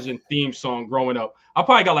television theme song growing up? I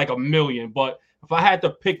probably got like a million, but if I had to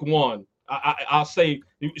pick one, I'll say,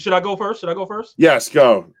 should I go first? Yes,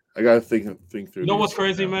 go. I gotta think through. You know what's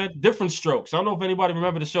crazy, man? Different Strokes. I don't know if anybody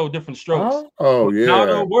remember the show Different Strokes. Oh yeah. Now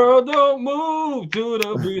the world don't move to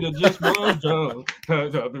the beat of just one drum.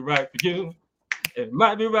 That'll be right for you. It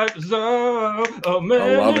might be right for some. I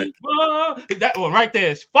love it. That one right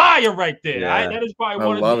there is fire right there. Yeah. That is probably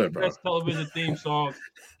one of the best television theme songs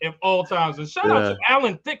of all times. And shout out to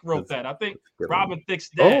Alan Thicke wrote that. I think Robin Thicke's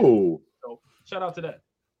dad. Oh. So shout out to that.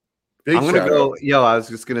 Big I'm gonna go. Yo, I was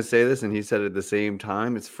just gonna say this, and he said it at the same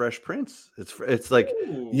time. It's Fresh Prince. It's like,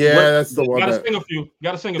 that's the one. Gotta sing a few.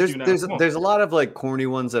 Now. There's a lot of like corny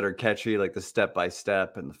ones that are catchy, like the Step by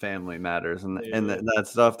Step and the Family Matters, and that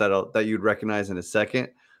stuff that you'd recognize in a second.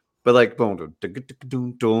 But like, like that's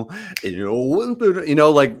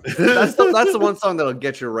the one song that'll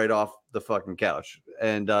get you right off the fucking couch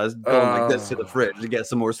and going like this to the fridge to get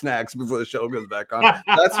some more snacks before the show goes back on.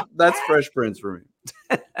 That's Fresh Prince for me.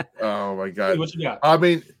 Oh my god! What you got? I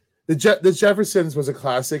mean, the Jeffersons was a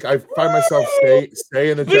classic. I find myself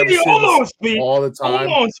staying the Jeffersons all the time.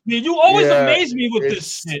 Hold on, Speed. You always amaze me with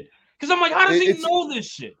this shit because I'm like, how does he know this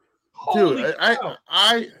shit? Dude,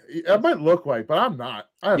 I might look white, but I'm not.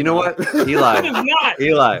 You know what,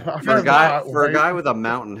 Eli? For a guy with a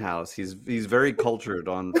mountain house, he's very cultured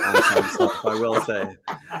on some stuff. I will say.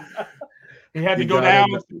 He had to go down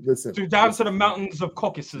to the mountains of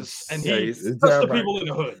Caucasus, and he touched the people in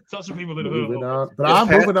the hood. But I'm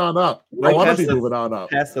moving on up. I want to be moving on up.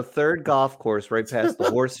 Past the third golf course, right past the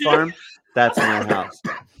horse farm. That's my house.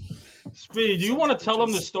 Speed, do you want to tell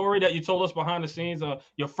them the story that you told us behind the scenes of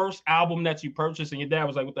your first album that you purchased, and your dad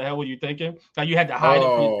was like, "What the hell were you thinking?" Like you had to hide it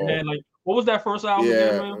from your dad. Like, what was that first album?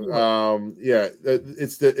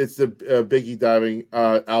 It's the Biggie Diving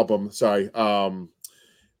album. Sorry.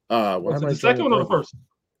 Was it the second one or the first?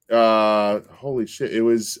 Holy shit! It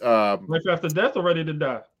was Life After Death or Ready to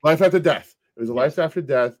Die? Life After Death. It was a Life After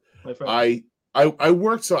Death. I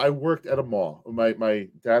worked at a mall. My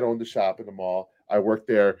dad owned a shop in the mall. I worked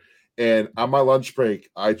there, and on my lunch break,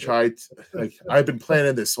 I tried. I've been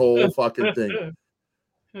planning this whole fucking thing.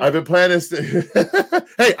 I've been planning this.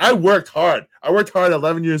 Hey, I worked hard. I worked hard at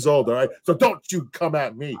 11 years old. All right, so don't you come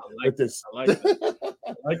at me with this. I like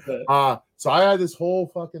that. So I had this whole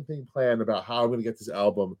fucking thing planned about how I'm going to get this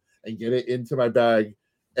album and get it into my bag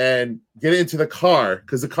and get it into the car,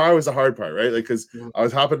 because the car was the hard part, right? Like, because I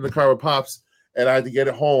was hopping in the car with Pops and I had to get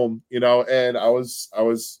it home, and I was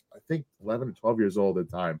I think 11 or 12 years old at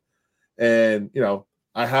the time, and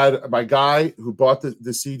I had my guy who bought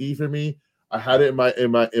the CD for me. I had it in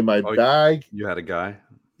my bag. You had a guy?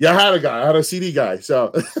 Yeah, I had a guy. I had a CD guy.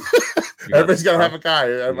 So everybody's got to have a guy.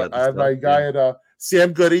 I had my guy at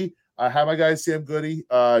Sam Goody. I had my guy Sam Goody.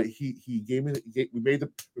 He gave me. We made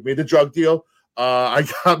the drug deal. I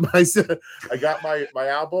got my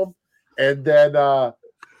album, and then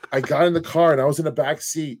I got in the car and I was in the back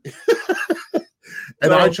seat,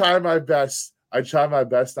 and I tried my best.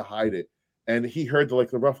 To hide it, and he heard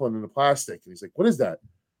the ruffling in the plastic, and he's like, "What is that?"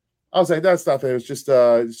 I was like, "That's nothing. It was just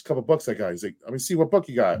a couple books I got." He's like, "Let me see what book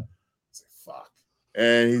you got." I was like, "Fuck!"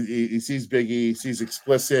 And he sees Biggie, sees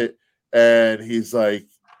explicit, and he's like,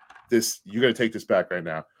 "This, you're gonna take this back right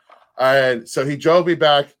now." And so he drove me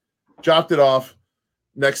back, dropped it off,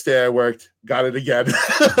 Next day I worked, got it again,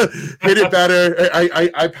 hit it better.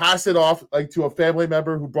 I passed it off like to a family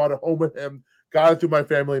member who brought it home with him, got it to my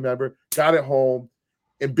family member, got it home,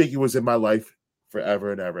 and Biggie was in my life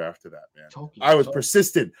forever and ever after that, man. I was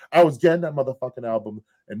persistent. I was getting that motherfucking album,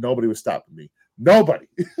 and nobody was stopping me. Nobody.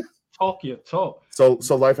 Talk your talk. So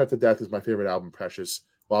Life After Death is my favorite album, Precious.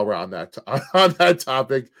 While we're on that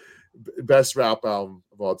topic, best rap album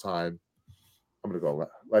of all time. I'm gonna go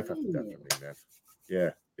Life After Death for me, man.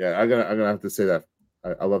 Yeah. I'm gonna have to say that.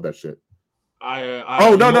 I love that shit.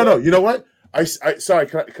 No. You know what? I sorry.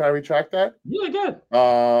 Can I retract that? Yeah, good.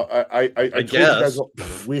 I guess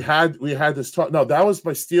we had this talk. No, that was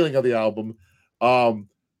my stealing of the album.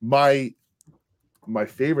 My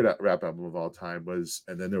favorite rap album of all time was,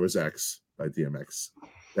 and then there was X by DMX.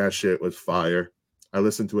 That shit was fire. I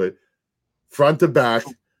listened to it front to back,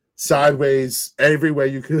 sideways, every way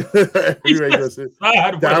you could. Every way you listen.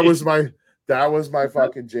 That was my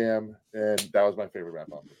fucking jam, and that was my favorite rap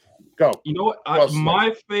album. Go. You know what?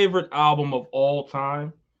 My favorite album of all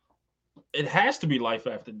time, it has to be Life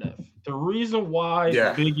After Death. The reason why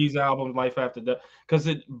Biggie's album Life After Death, because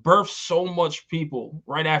it birthed so much people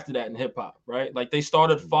right after that in hip hop, right? Like they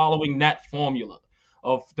started following that formula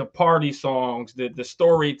of the party songs, the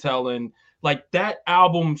storytelling. Like that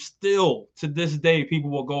album still to this day, people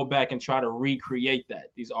will go back and try to recreate that,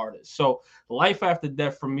 these artists. So Life After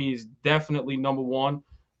Death for me is definitely number one.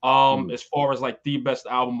 As far as like the best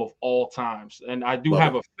album of all times. And I do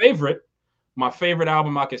have a favorite. My favorite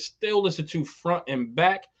album I can still listen to front and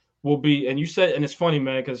back will be, and you said, and it's funny,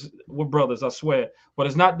 man, because we're brothers, I swear. But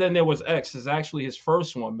it's not Then There Was X. It's actually his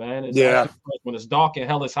first one, man. When it's dark and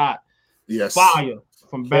hell is hot. Yes. Fire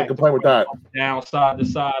from back to play with that. Down, side to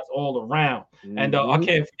sides, all around. Mm-hmm. And I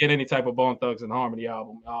can't forget any type of Bone Thugs and Harmony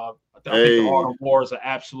album. I think The Art of War is an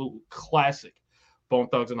absolute classic Bone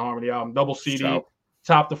Thugs and Harmony album. Double CD.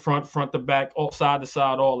 Top to front, front to back, all side to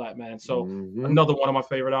side, all that, man. So another one of my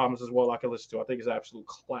favorite albums as well I can listen to. I think it's an absolute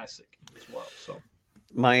classic as well. So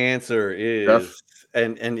my answer is,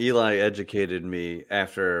 and Eli educated me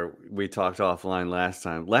after we talked offline last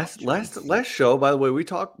time. Last show, by the way, we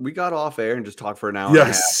got off air and just talked for an hour and a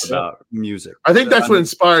half about music. I think that's what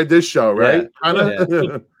inspired this show, right?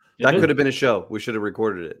 That could have been a show. We should have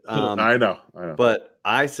recorded it. I know. But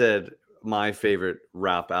I said my favorite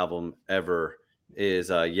rap album ever is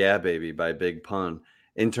Yeah Baby by Big Pun,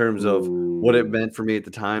 in terms of what it meant for me at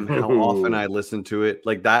the time, how often I listened to it.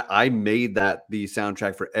 Like that, I made that the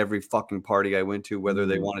soundtrack for every fucking party I went to, whether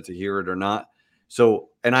they wanted to hear it or not. So,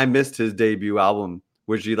 and I missed his debut album,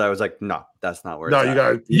 which Eli was like, no, that's not where it's at.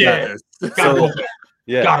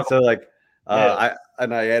 So like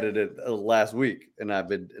I edited it last week, and I've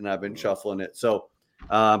been shuffling it. So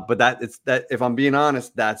but if I'm being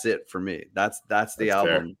honest, that's it for me. That's the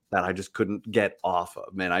album that I just couldn't get off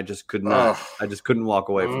of, man. I just could not. I just couldn't walk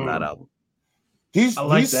away from that album. These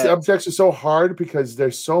subjects are so hard because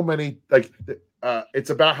there's so many, like it's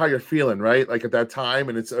about how you're feeling, right? Like at that time,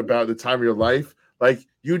 and it's about the time of your life. Like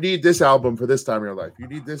you need this album for this time of your life. You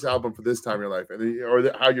need this album for this time of your life,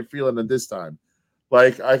 or how you're feeling at this time.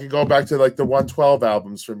 Like I can go back to like the 112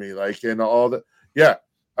 albums for me, like and all the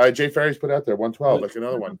Jay Ferry's put out there 112, like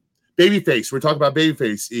another one. Babyface. We're talking about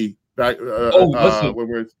Babyface.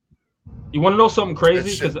 Listen. You want to know something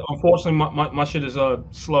crazy? Because unfortunately, my shit is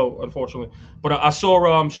slow. Unfortunately, but I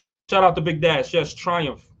saw shout out to Big Dash. Yes,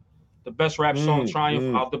 Triumph, the best rap song.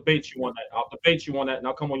 Triumph. I'll debate you on that. And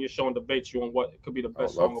I'll come on your show and debate you on what could be the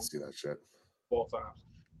best song of all time.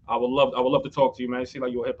 I would love to talk to you, man. You seem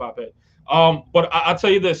like you're a hip hop head. But I'll tell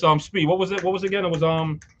you this. Speed. What was it? What was it again? It was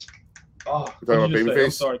you're talking about Babyface?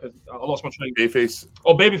 I'm sorry, because I lost my train. Babyface.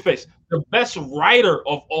 Oh, Babyface. The best writer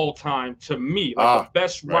of all time to me. The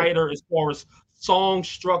best writer as far as song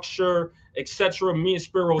structure, etc. Me and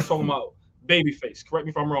Spiro was talking about Babyface. Correct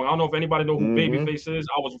me if I'm wrong. I don't know if anybody know who Babyface is.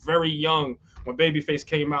 I was very young when Babyface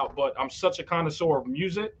came out, but I'm such a connoisseur of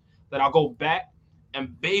music that I'll go back, and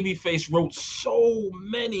Babyface wrote so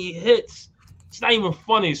many hits. It's not even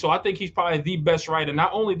funny. So I think he's probably the best writer.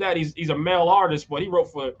 Not only that, he's a male artist, but he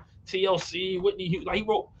wrote for TLC, Whitney Houston. Like he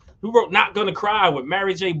wrote "Not Gonna Cry" with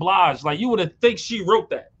Mary J. Blige. Like you would have think she wrote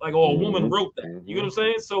that, like or a woman wrote that. You know what I'm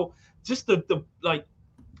saying? So just the like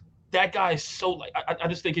that guy is so like I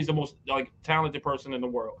just think he's the most like talented person in the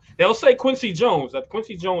world. They'll say Quincy Jones. That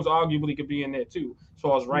Quincy Jones arguably could be in there too, as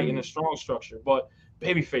far as writing and strong structure. But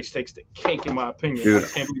Babyface takes the cake in my opinion. Dude, I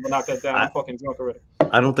can't believe I knocked that down. I'm fucking drunk already.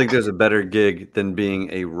 I don't think there's a better gig than being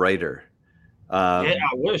a writer. I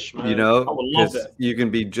wish, man. You know, I would love that. You can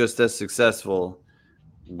be just as successful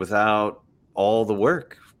without all the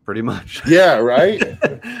work pretty much. Yeah, right.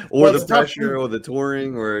 Or the pressure, or the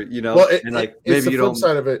touring, or and like maybe you don't.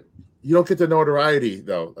 Side of it, you don't get the notoriety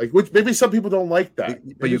though. Like, which maybe some people don't like that.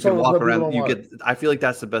 But you can walk around. I feel like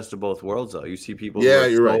that's the best of both worlds, though. You see people who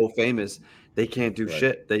are so famous, they can't do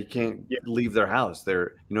shit. They can't leave their house.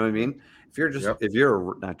 They're, you know what I mean? If you're just if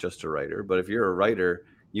you're not just a writer, but if you're a writer,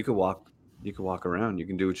 you could walk around. You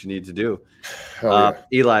can do what you need to do.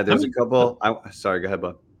 Eli, there's a couple. Sorry, go ahead,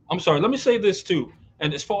 bud. I'm sorry. Let me say this too.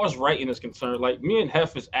 And as far as writing is concerned, like me and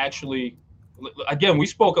Hef is actually, again, we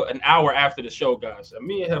spoke an hour after the show, guys. And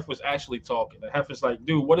me and Hef was actually talking. And Hef is like,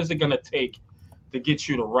 dude, what is it going to take to get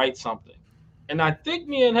you to write something? And I think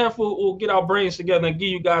me and Hef will get our brains together and give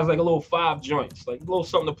you guys like a little 5 joints, like a little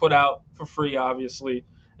something to put out for free, obviously,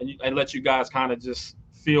 and let you guys kind of just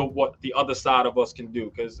feel what the other side of us can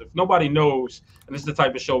do. Because if nobody knows, and this is the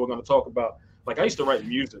type of show we're going to talk about, like I used to write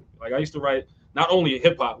music. Like I used to write not only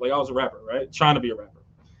hip hop, like I was a rapper, right? Trying to be a rapper.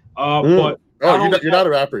 But you're not a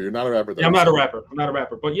rapper. You're not a rapper. Yeah, I'm not a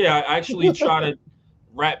rapper. But yeah, I actually try to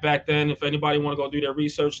rap back then. If anybody want to go do their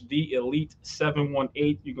research, The Elite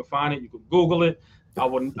 718, you can find it. You can Google it.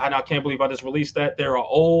 I can't believe I just released that. They're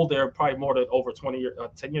old. They're probably more than over 10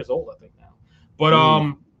 years old, I think now. But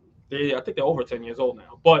I think they're over 10 years old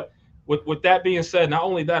now. But with that being said, not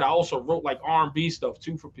only that, I also wrote like R&B stuff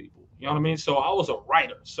too for people. You know what I mean? So I was a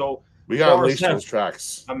writer. So we got to release those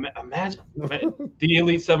tracks. Imagine The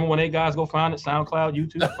Elite 718 guys, go find it. SoundCloud,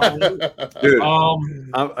 YouTube. Find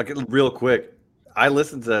it. Dude, real quick, I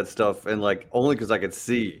listened to that stuff and like only because I could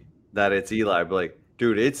see that it's Eli, but like,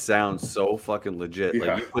 dude, it sounds so fucking legit.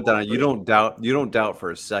 Like you put that on, you don't doubt for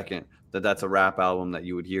a second that that's a rap album that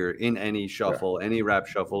you would hear in any shuffle, any rap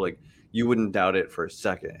shuffle. Like you wouldn't doubt it for a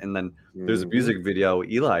second. And then there's a music video.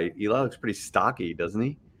 Eli looks pretty stocky, doesn't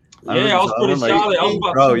he? Yeah, I was pretty solid. I was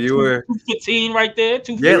about you were 215 right there.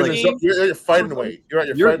 215. Yeah, like, you're fighting weight. You're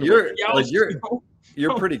at your fighting weight.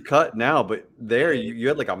 You're pretty cut now, but there you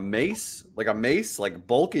had like a mace, like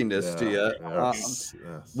bulkiness to you. Yes.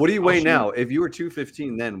 What do you weigh now? If you were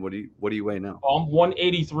 215 then, what do you weigh now? I'm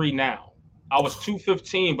 183 now. I was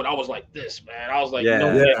 215, but I was like this, man. I was like, you're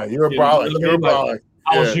a brolic. You're a brolic.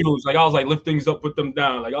 I was huge. Like I was like lift things up, put them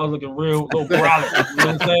down. Like I was looking real little brolic. You know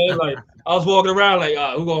what I'm saying? Like I was walking around like,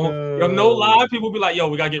 who going? No lie. People be like, yo,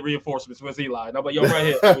 we gotta get reinforcements. Where's Eli? And I'm like, yo, right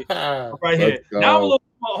here, right here. Now I'm a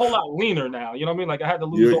whole lot leaner now. You know what I mean? Like I had to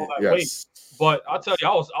lose all that weight. But I'll tell you,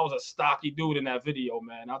 I was a stocky dude in that video,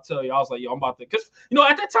 man. I'll tell you, I was like, yo, I'm about to, because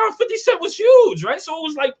at that time 50 Cent was huge, right? So it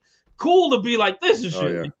was like cool to be like this and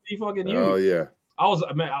shit. Be fucking huge. Oh yeah. I was,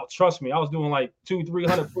 man, trust me, I was doing like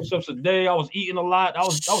 200-300 push-ups a day. I was eating a lot. I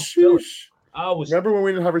was remember when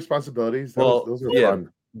we didn't have responsibilities? Those were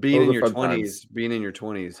fun. Being in your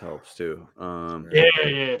 20s helps too.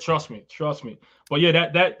 Yeah, trust me. But yeah,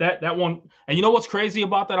 that one, and you know what's crazy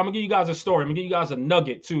about that? I'm gonna give you guys a story. I'm gonna give you guys a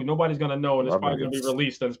nugget too. Nobody's gonna know, and it's probably gonna be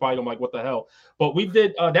released, and it's probably gonna be like, what the hell? But we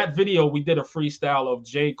did that video. We did a freestyle of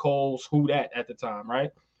J. Cole's "Who Dat" at the time,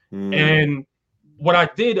 right? And what I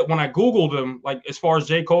did when I Googled him, like as far as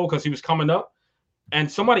J. Cole, because he was coming up,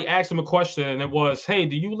 and somebody asked him a question, and it was, hey,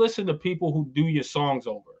 do you listen to people who do your songs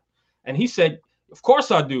over? And he said, of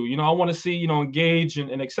course I do. I want to see, engage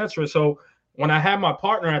and etc. So when I had my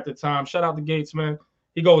partner at the time, shout out to Gates, man,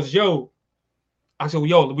 he goes, I said,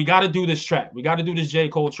 we got to do this track. We got to do this J.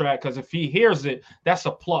 Cole track, because if he hears it, that's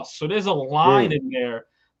a plus. So there's a line in there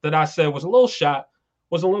that I said was a little shot,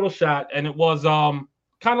 and it was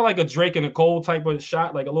kind of like a Drake and a Cole type of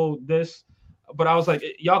shot, like a little diss. But I was like,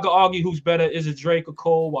 y'all can argue who's better. Is it Drake or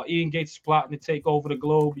Cole? While Ian Gates is plotting to take over the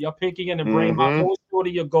globe. Y'all pinky in the brain. My whole short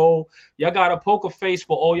of your goal. Y'all got a poker face,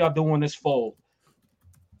 but all y'all doing is fold.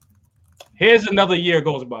 Here's another year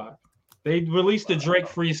goes by. They released the Drake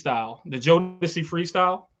freestyle, the Jodeci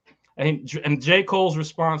freestyle. And J. Cole's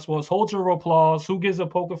response was, hold your applause. Who gives a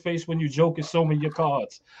poker face when you joke and show me your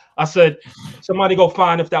cards? I said, somebody go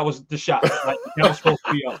find if that was the shot. Like, that was supposed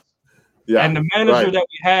to be us. Yeah, and the manager that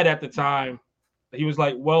we had at the time, he was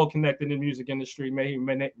like well connected in the music industry, may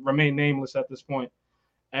remain nameless at this point.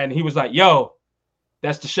 And he was like, yo,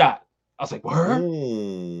 that's the shot. I was like, word?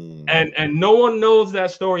 And no one knows that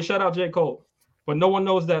story. Shout out J. Cole. But no one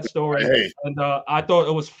knows that story. Hey. And I thought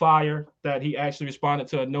it was fire that he actually responded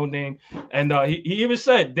to a no name. And he even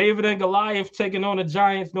said, David and Goliath taking on the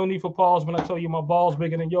Giants, no need for pause. When I told you my ball's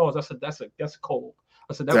bigger than yours, I said, that's cold.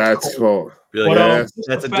 I said, that's cold. Really? But,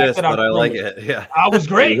 that's a diss, but I like it. Yeah. I was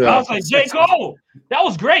great. I was like, J. Cole, that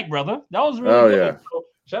was great, brother. That was really good. So,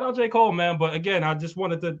 shout out J. Cole, man. But again, I just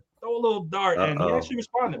wanted to throw a little dart, and he actually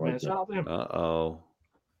responded, man. Shout out to him.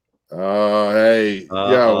 Oh, hey.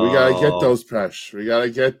 Yeah, we got to get those, Pesh. We got to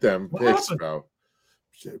get them picks, bro.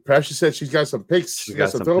 Precious said she's got some picks. She's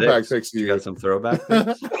got some throwback picks. She got some throwback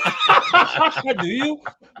picks. Do you?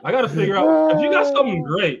 I got to figure out if you got something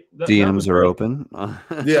great. DMs are open.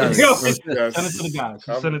 Yes. Send it to the guys.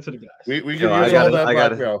 Send it to the guys. We can use all that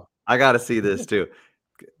blackmail. I gotta see this too,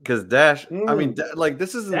 because Dash. I mean, like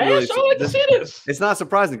this isn't Dash, really. I like to see this. It's not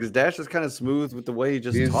surprising because Dash is kind of smooth with the way he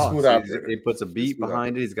just talks. He puts a beat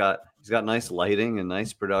behind it. He's got nice lighting and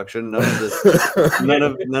nice production. None of this,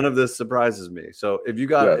 none of this surprises me. So if you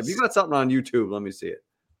got something on YouTube, let me see it.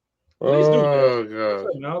 Please do. God.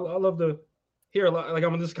 You know, I love to hear a lot. Like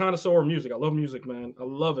I'm this connoisseur of music. I love music, man. I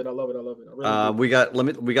love it. I really do.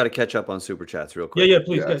 We got to catch up on super chats real quick. Yeah,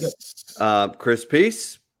 please. Yes. Chris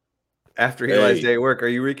Peace. After Eli's day at work, are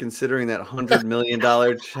you reconsidering that $100 million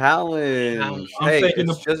challenge?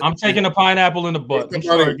 I'm taking the pineapple in the butt. Take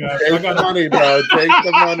the money, bro. Take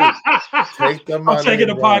the money. Take the money. I'm taking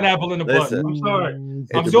the pineapple in the butt. I'm sorry.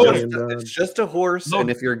 I'm doing it. It's just a horse,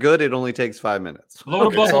 and if you're good, it only takes 5 minutes.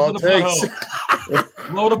 Load the bubbles in the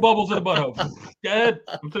butthole. Load the bubbles in the butthole. Go ahead.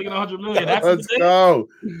 I'm taking $100 million. Let's go.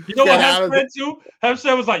 You know what Hef said too? Hef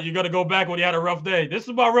said was like, "You got to go back when he had a rough day." This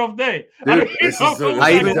is my rough day. Dude,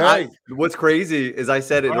 what's crazy is I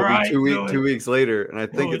said it'll be 2 weeks later, and I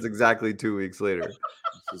think it's exactly 2 weeks later.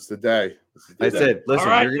 This is the day. I said,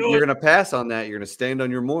 listen, you're going to pass on that. You're going to stand on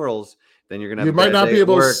your morals. Then you're going to. You might not be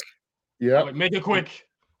able to. Yeah, make it quick.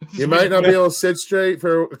 You might not be able to sit straight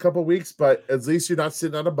for a couple of weeks, but at least you're not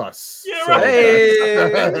sitting on a bus. Yeah, so, right.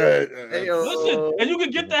 Hey. Listen, and you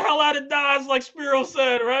can get the hell out of Dodge, like Spiro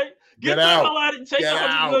said, right? Get the out. hell out and take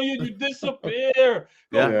 $100 million. You disappear.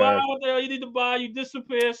 Go buy what the hell you need to buy. You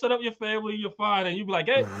disappear. Set up your family. You're fine. And you be like,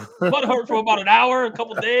 hey, butt hurt for about an hour, a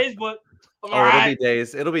couple of days, but it'll be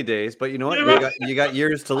days. It'll be days. But you know what? You got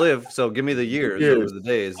years to live. So give me the years over the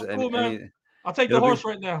days. Oh, cool, I'll take the horse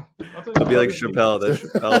right now. It'll be like Chappelle. The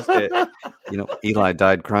Chappelle skit. You know, Eli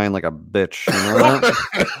died crying like a bitch. You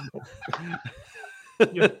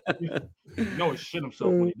know that? No, he shit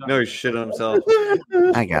himself when he died. No, he shit himself.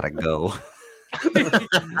 I gotta go. Get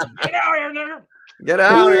out here, nigga. Get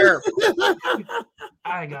out here.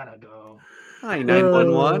 I gotta go. Hi,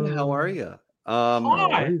 911. How are you?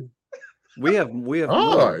 Hi. We have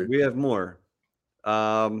more. We have more.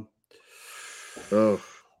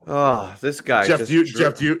 This guy. Jeff, you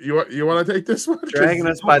want to take this one? Dragging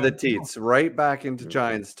us by the teats right back into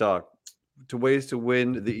Giants talk. To ways to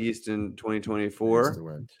win the East in 2024.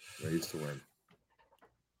 Ways to win.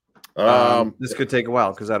 This could take a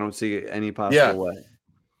while because I don't see any possible way.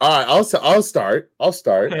 All right, I'll start. Okay, I'll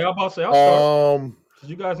start.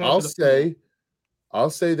 You guys, I'll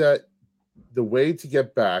say that the way to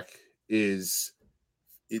get back is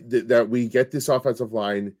that we get this offensive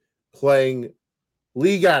line playing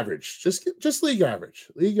league average, just league average.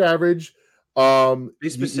 League average. Be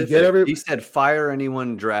specific. He said fire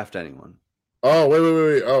anyone, draft anyone. Oh,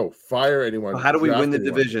 wait. Oh, fire anyone. Well, how do we win the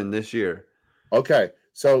division this year? Okay,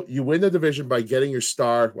 so you win the division by getting your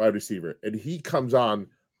star wide receiver, and he comes on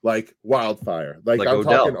like wildfire. Like I'm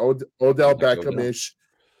Odell. talking Odell Beckham-ish.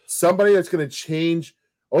 Somebody that's going to change.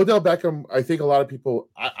 Odell Beckham, I think a lot of people,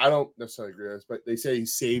 I don't necessarily agree with this, but they say he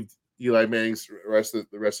saved Eli Manning's the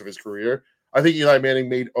rest of his career. I think Eli Manning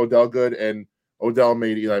made Odell good, and Odell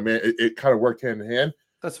made Eli Manning. It kind of worked hand in hand.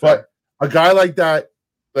 That's fair. But a guy like that,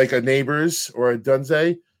 like a Neighbors or a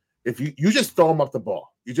Dunze, if you just throw him up the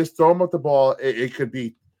ball, it could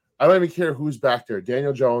be, I don't even care who's back there,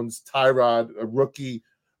 Daniel Jones, Tyrod, a rookie,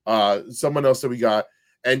 someone else that we got,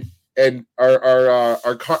 and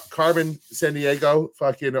our Carmen San Diego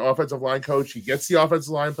fucking offensive line coach, he gets the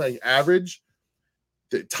offensive line playing average.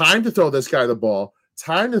 Time to throw this guy the ball.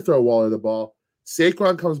 Time to throw Waller the ball.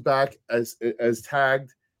 Saquon comes back as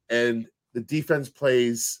tagged, and the defense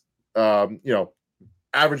plays,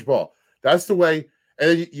 average ball. That's the way. And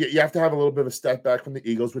then you have to have a little bit of a step back from the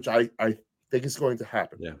Eagles, which I think is going to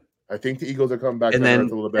happen. Yeah, I think the Eagles are coming back and then a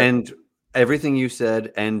little bit. And everything you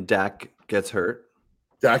said, and Dak gets hurt.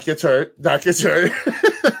 Dak gets hurt.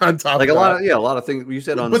 On top, like a lot of things you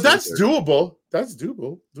said on. But that's doable. That's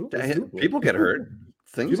doable. People get hurt.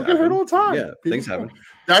 People get hurt all the time. Yeah, things happen.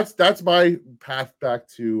 That's my path back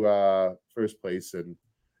to first place, and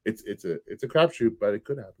it's a crapshoot, but it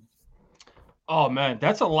could happen. Oh man,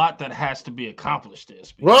 that's a lot that has to be accomplished.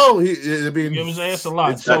 Well, it's a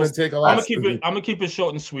lot. It's going to take a lot. I'm gonna keep it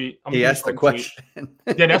short and sweet. He asked the question.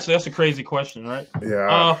 Yeah, that's a crazy question, right?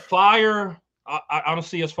 Yeah. Fire. I don't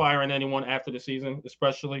see us firing anyone after the season,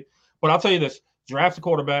 especially. But I'll tell you this: draft a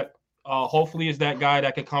quarterback. Hopefully, is that guy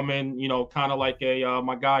that could come in, kind of like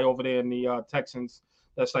my guy over there in the Texans.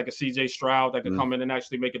 That's like a CJ Stroud that could come in and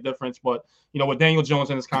actually make a difference. But with Daniel Jones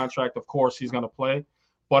in his contract, of course, he's going to play.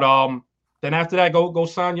 But Then after that, go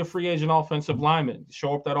sign your free agent offensive lineman.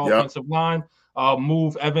 Show up that offensive line.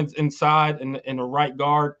 Move Evans inside in the right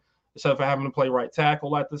guard instead of having to play right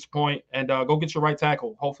tackle at this point, and go get your right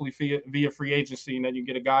tackle. Hopefully via free agency, and then you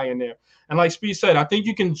get a guy in there. And like Speed said, I think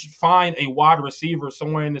you can find a wide receiver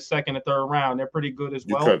somewhere in the second or third round. They're pretty good as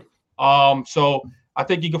well. So I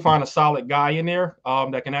think you can find a solid guy in there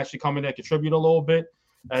that can actually come in there, contribute a little bit,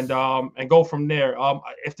 and go from there.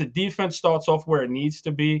 If the defense starts off where it needs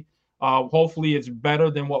to be, hopefully it's better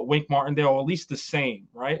than what Wink Martindale, or at least the same,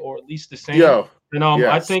 right? Or at least the same. Yeah. And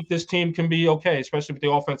I think this team can be okay, especially with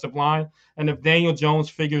the offensive line. And if Daniel Jones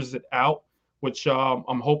figures it out, which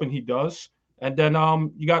I'm hoping he does, and then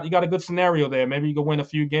you got a good scenario there. Maybe you can win a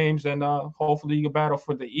few games, and hopefully you can battle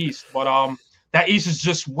for the East. But that East is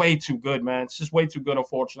just way too good, man. It's just way too good,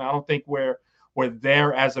 unfortunately. I don't think we're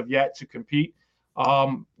there as of yet to compete. I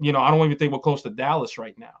don't even think we're close to Dallas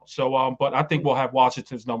right now. So, but I think we'll have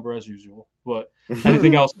Washington's number as usual. But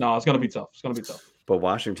anything else, no, it's going to be tough. It's going to be tough. But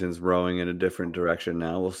Washington's rowing in a different direction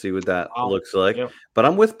now. We'll see what that looks like. Yep. But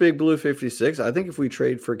I'm with Big Blue 56. I think if we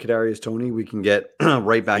trade for Kadarius Toney, we can get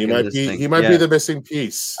right back into this thing. He might be the missing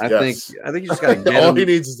piece. I think you just got to get all him. He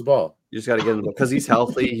needs is the ball. You just got to get him because he's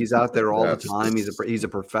healthy. He's out there all the time. He's a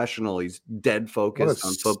professional. He's dead focused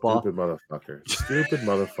on football. Stupid motherfucker,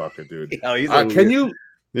 dude. Can you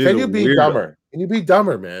be dumber? Can you be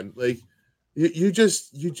dumber, man? Like you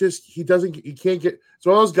can't get. It's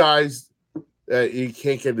one of those guys that he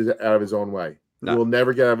can't get out of his own way. No. He will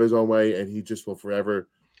never get out of his own way, and he just will forever.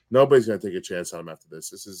 Nobody's gonna take a chance on him after this.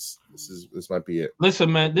 This might be it.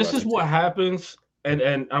 Listen, man, this is what happens,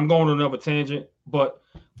 and I'm going on another tangent, but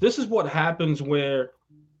this is what happens where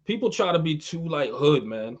people try to be too like hood,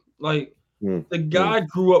 man. Like the guy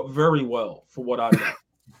grew up very well, for what I know,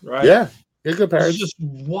 right? Yeah, he's good parents. It's just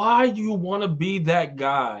why do you want to be that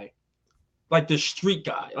guy, like the street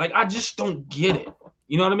guy? Like I just don't get it.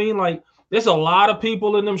 You know what I mean? Like there's a lot of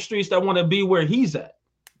people in them streets that want to be where he's at.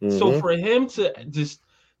 Mm-hmm. So for him to just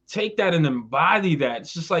take that and embody that,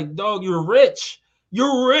 it's just like, dog, you're rich.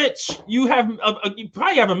 You're rich. You have you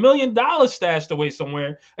probably have $1 million stashed away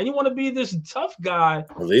somewhere, and you want to be this tough guy.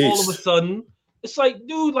 All of a sudden, it's like,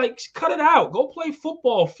 dude, like cut it out. Go play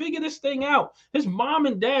football. Figure this thing out. His mom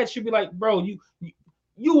and dad should be like, bro,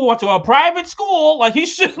 you went to a private school. Like he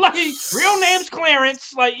should, like real name's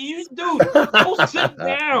Clarence. Like you, dude, go sit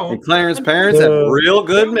down. And Clarence's parents have real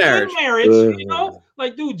good marriage. You know,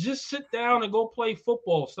 like dude, just sit down and go play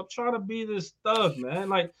football. Stop trying to be this thug, man.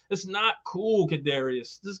 Like it's not cool,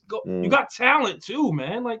 Kadarius. Just go. You got talent too,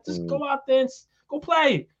 man. Like just go out there and go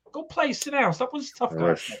play. Go play. Sit down. Stop with this tough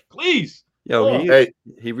guy, please. Yo,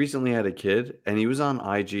 he recently had a kid, and he was on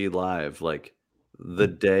IG Live like the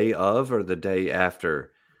day of or the day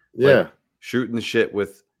after, shooting the shit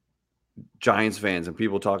with Giants fans and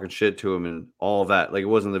people talking shit to him and all of that. Like it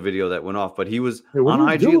wasn't the video that went off, but he was on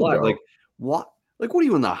IG Live. Bro? Like what? Like what are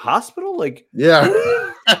you in the hospital? Like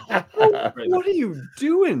what are you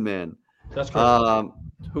doing, man? That's crazy.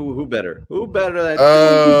 Who better? Who better than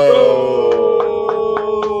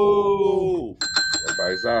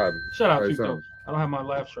Shout out to I don't have my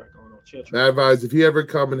laugh track on. Mad Vibes, if you ever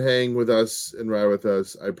come and hang with us and ride with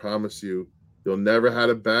us, I promise you'll never had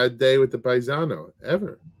a bad day with the Paisano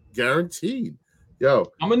ever, guaranteed. Yo,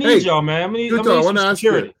 I'm gonna need y'all, man. I'm gonna need I want to ask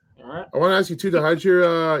you. All right. I want to ask you too. How'd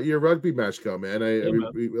your rugby match go, man?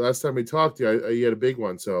 Last time we talked to you, you had a big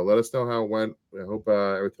one. So let us know how it went. I hope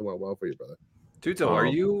everything went well for you, brother. Tuto,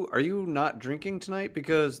 are you not drinking tonight?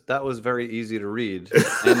 Because that was very easy to read,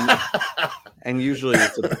 and usually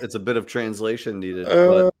it's a bit of translation needed.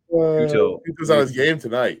 But Tuto's on his game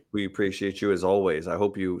tonight. We appreciate you as always. I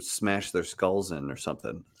hope you smash their skulls in or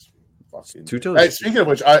something. Tuto. Hey, speaking of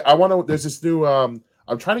which, I want to. There's this new. I'm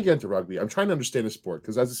trying to get into rugby. I'm trying to understand the sport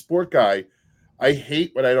because as a sport guy, I hate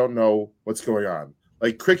when I don't know what's going on.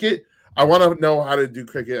 Like cricket, I want to know how to do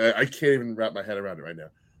cricket. I can't even wrap my head around it right now.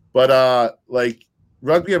 But like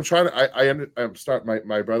rugby, I'm trying to. I'm start.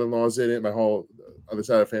 My brother-in-law's in it. My whole other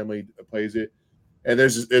side of the family plays it. And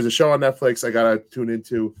there's a show on Netflix I gotta tune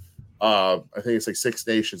into. I think it's like Six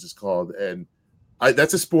Nations it's called, and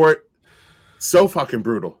that's a sport so fucking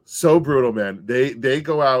brutal, so brutal, man. They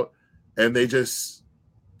go out and they just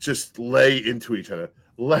lay into each other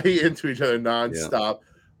nonstop. Yeah.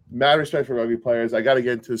 Mad respect for rugby players. I got to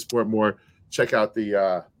get into the sport more. Check out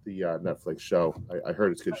the Netflix show. I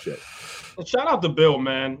heard it's good shit. Well, shout out to Bill,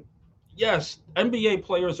 man. Yes, NBA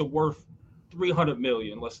players are worth $300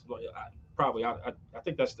 million. I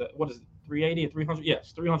think that's what is it, 380 or 300?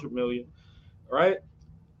 Yes, 300 million. All right.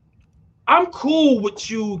 I'm cool with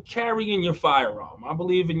you carrying your firearm. I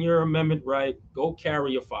believe in your amendment right. Go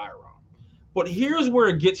carry your firearm. But here's where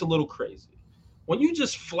it gets a little crazy. When you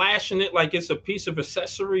just flashing it like it's a piece of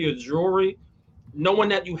accessory or jewelry, knowing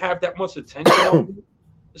that you have that much attention on you,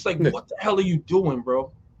 it's like, what the hell are you doing,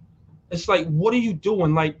 bro? It's like, what are you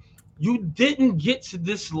doing? Like, you didn't get to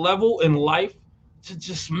this level in life to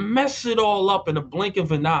just mess it all up in a blink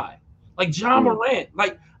of an eye. Like John Morant,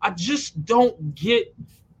 like, I just don't get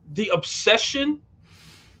the obsession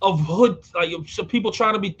of hood, like some people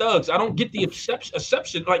trying to be thugs. I don't get the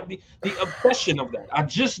exception, like the obsession of that. I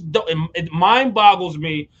just don't. It mind boggles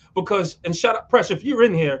me because, and shout out Press, if you're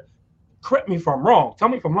in here, correct me if I'm wrong. Tell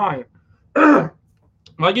me if I'm lying. I'll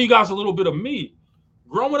give you guys a little bit of me.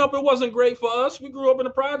 Growing up, it wasn't great for us. We grew up in the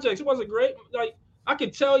projects. It wasn't great. Like, I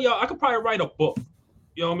could tell y'all, I could probably write a book.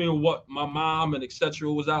 You know what I mean? What my mom and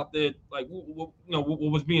etc. was out there, like, what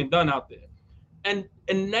was being done out there. And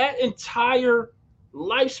in that entire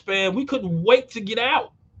lifespan, we couldn't wait to get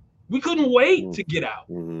out. We couldn't wait to get out.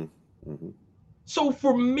 So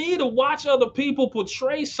for me to watch other people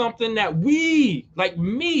portray something that we, like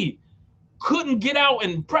me, couldn't get out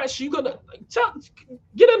and Press, you gotta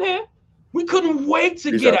get in here. We couldn't wait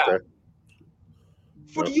to get out.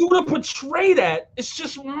 For you to portray that, it's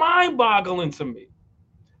just mind-boggling to me.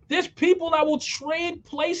 There's people that will trade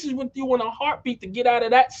places with you in a heartbeat to get out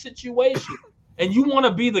of that situation. And you want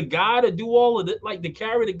to be the guy to do all of it, like to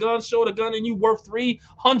carry the gun, show the gun, and you worth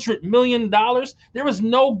 $300 million. There is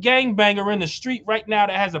no gangbanger in the street right now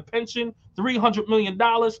that has a pension, $300 million,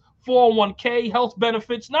 401k, health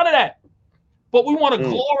benefits, none of that. But we want to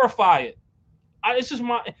glorify it. It's just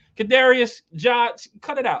my Kadarius, Josh,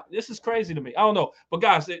 cut it out. This is crazy to me. I don't know. But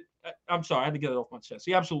guys, I'm sorry. I had to get it off my chest.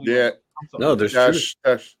 He absolutely. Yeah. No, there's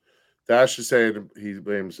Dash is saying he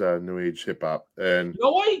blames new age hip hop. And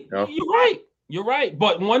no, wait, you're right. You're right.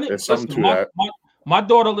 But when my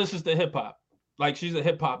daughter listens to hip hop, like she's a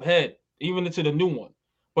hip hop head, even into the new one.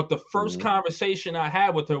 But the first conversation I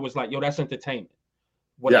had with her was like, yo, that's entertainment.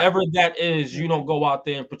 Whatever that is, you don't go out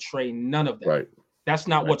there and portray none of that. Right. That's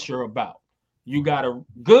not what you're about. You got a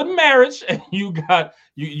good marriage, and you got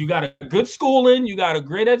a good schooling, you got a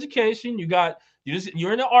great education,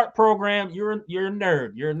 you're in the art program, you're a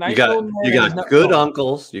nerd, you're a nice little nerd. You got good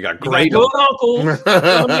uncles, you got great uncles. You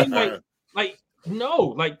know what I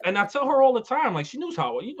mean? And I tell her all the time, like she knows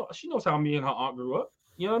how me and her aunt grew up.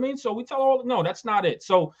 You know what I mean? So we tell her all, no, that's not it.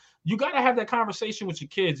 So you got to have that conversation with your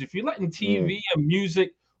kids. If you're letting TV and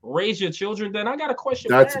music raise your children, then I got to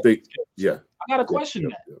question. That's big. Yeah, I got to question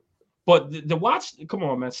that. Yeah. But the watch, come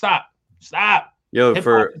on, man, stop. Yo,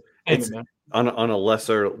 on a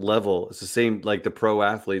lesser level, it's the same like the pro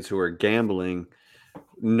athletes who are gambling,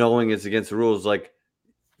 knowing it's against the rules. Like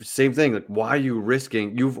same thing. Like, why are you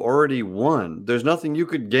risking? You've already won. There's nothing you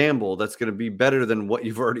could gamble that's going to be better than what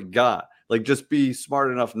you've already got. Like, just be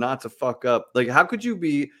smart enough not to fuck up. Like, how could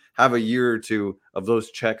you have a year or two of those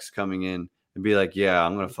checks coming in and be like, yeah,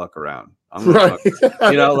 I'm gonna fuck around. I'm gonna fuck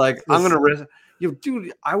around. You know, like I'm gonna risk.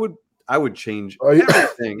 Dude, I would change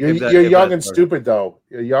everything. You're young and stupid, though.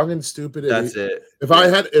 You're young and stupid. That's it. If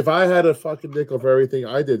I had a fucking nickel for everything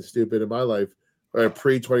I did stupid in my life,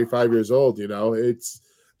 pre 25 years old, you know, it's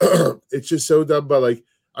just so dumb. But like,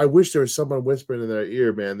 I wish there was someone whispering in their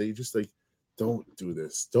ear, man, that you just like, don't do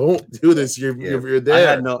this. Don't do this. You're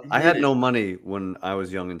there. I had no money when I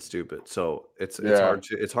was young and stupid, so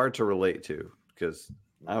it's hard to relate to because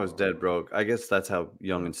I was dead broke. I guess that's how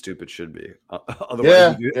young and stupid should be.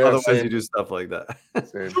 Otherwise, you do stuff like that.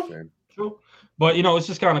 Same. True. But it's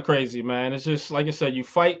just kind of crazy, man. It's just like I said, you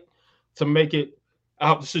fight to make it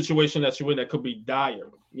out the situation that you're in that could be dire.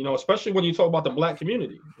 Especially when you talk about the Black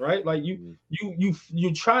community, right? Like you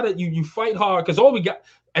try to fight hard because all we got,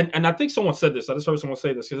 and I think someone said this. I just heard someone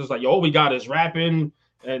say this because it's like, all we got is rapping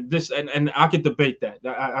and this, and I could debate that.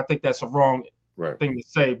 I think that's a wrong thing to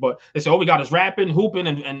say, but they say all we got is rapping, hooping,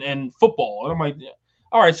 and football. And I'm like,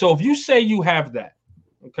 all right. So if you say you have that,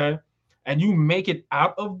 okay, and you make it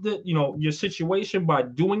out of the your situation by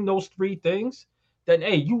doing those three things, then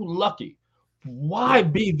hey, you lucky. Why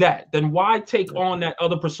be that? Then why take on that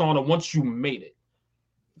other persona once you made it?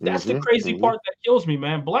 That's the crazy part that kills me,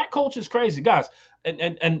 man. Black culture is crazy, guys.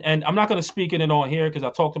 And I'm not going to speak in it on here because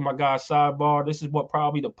I talked to my guy Sidebar. This is what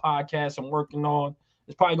probably the podcast I'm working on.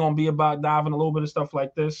 It's probably going to be about diving a little bit of stuff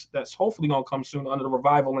like this. That's hopefully going to come soon under the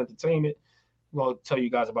Revival Entertainment. We'll tell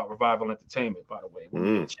you guys about Revival Entertainment, by the way.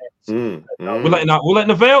 We're letting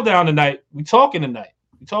the veil down tonight. We talking tonight.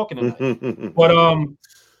 But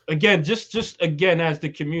again, just again as the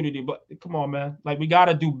community, but come on, man. Like we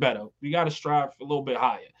gotta do better. We gotta strive for a little bit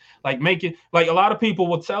higher. Like make it like a lot of people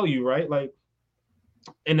will tell you, right? Like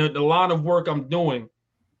in the line of work I'm doing,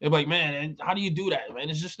 they're like, man, how do you do that, man?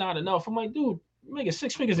 It's just not enough. I'm like, dude, making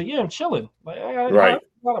 6 figures a year. I'm chilling. Like I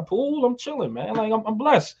got a pool. I'm chilling, man. Like I'm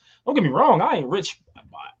blessed. Don't get me wrong. I ain't rich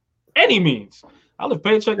by any means. I live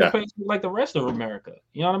paycheck to paycheck like the rest of America.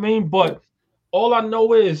 You know what I mean? But all I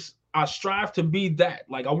know is I strive to be that.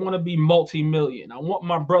 Like I want to be multi-million. I want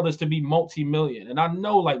my brothers to be multi-million. And I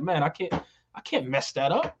know, like, man, I can't mess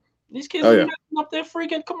that up. These kids are messing up their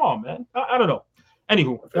freaking. Come on, man. I don't know.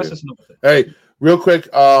 Anywho, that's just another thing. Hey, real quick,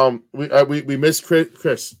 we missed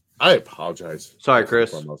Chris. I apologize. Sorry,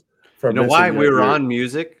 Chris. You know why we were on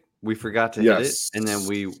music? We forgot to hit it, and then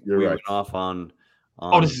we went off on.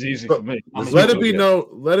 Oh, this is easy for me. Let it be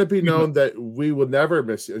known that we will never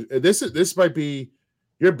miss it. This might be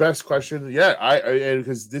your best question. Yeah, and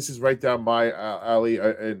because this is right down my alley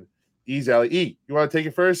and E's alley. E, you want to take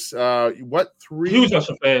it first? What 3 huge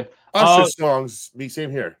Usher fan. Usher songs? Me, same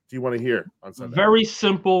here. Do you want to hear on Sunday? Very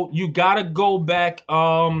simple. You gotta go back.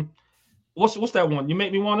 What's that one? You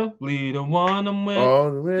make me wanna lead the one I'm with.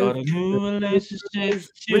 Got a new relationship.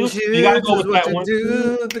 You gotta go with that one.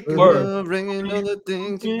 Bringing all the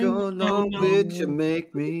things you go along with. You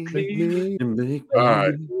make me. All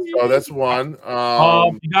right. So that's one.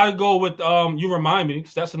 You gotta go with You Remind Me,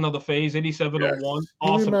 because that's another phase. 8701.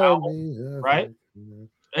 Awesome album, right?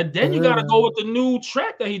 And then you gotta go with the new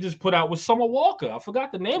track that he just put out with Summer Walker. I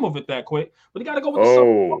forgot the name of it that quick, but you gotta go with the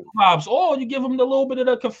Summer Walker vibes. Or you give him a little bit of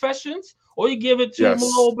the Confessions, or you give it to him a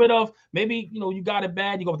little bit of maybe You Got It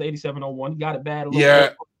Bad. You go with the 8701. You Got It Bad a little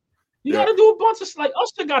bit. You got to do a bunch of like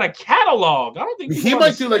Usher got a catalog. I don't think he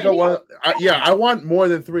might do like a one. I want more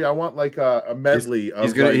than 3. I want like a medley.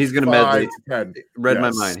 He's gonna medley. Read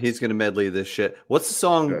my mind. He's gonna medley this shit. What's the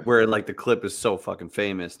song where like the clip is so fucking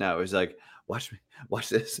famous now? It's like watch me, watch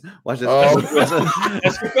this. That's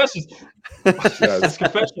Confessions. That's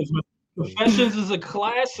Confessions. Confessions is a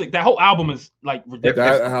classic. That whole album is like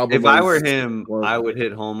ridiculous. If I were him, I would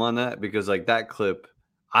hit home on that because like that clip.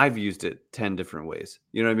 I've used it 10 different ways.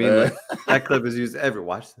 You know what I mean? Like, that clip is used every.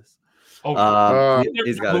 Watch this. He's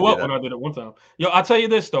got blew up when I did it one time. Yo, I'll tell you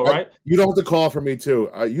this though, right? You don't have to call for me too.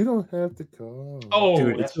 You don't have to call. Oh,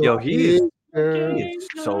 dude, he is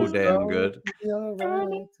so damn good.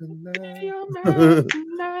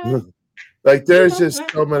 Like, there's just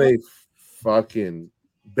so many fucking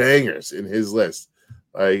bangers in his list.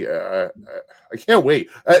 Like, I can't wait.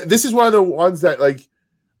 This is one of the ones that like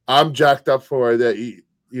I'm jacked up for. That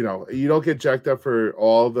you don't get jacked up for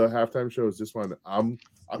all the halftime shows. This one, I'm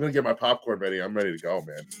gonna get my popcorn ready. I'm ready to go,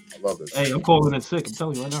 man. I love this. Hey, I'm calling it sick. I'm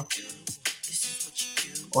telling you right now.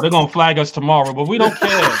 Oh, they're gonna flag us tomorrow, but we don't care.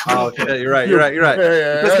 Oh, yeah, you're right.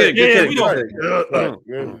 Just kidding. We don't.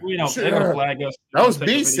 They're gonna flag us. That was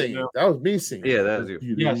me singing. Yeah, that was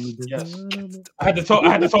you. Yes. I had to talk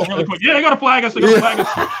really quick. Yeah, they're gonna flag us. They're gonna flag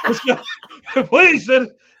us. Please,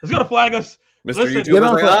 it's gonna flag us. Mr. Listen, YouTube, get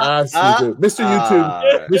off our ass, Mr.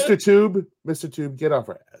 YouTube, Mr. Tube, get off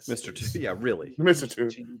our ass. Mr. Tube, yeah, really, Mr.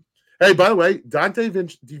 Tube. Hey, by the way, Dante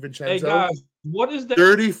DiVincenzo. Hey guys, what is that?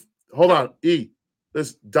 30. Hold on,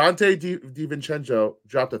 This Dante DiVincenzo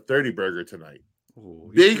dropped a 30 burger tonight.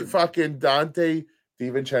 Ooh, big fucking Dante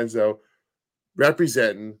DiVincenzo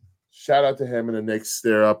representing. Shout out to him and the Knicks.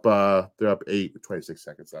 They're up 8 with 26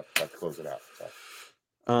 seconds left. About to close it out. So.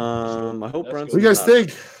 I hope Brunson. What do you guys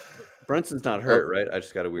think? Brunson's not hurt, right? I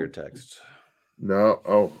just got a weird text. No.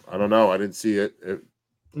 Oh, I don't know. I didn't see it. Please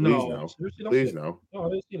no. Please no. No, I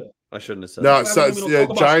didn't see that. I shouldn't have said no. That.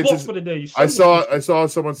 So Giants for the day. I saw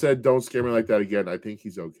someone said, "Don't scare me like that again." I think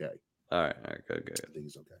he's okay. All right, good. I think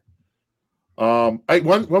he's okay.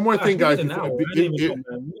 One more thing, guys.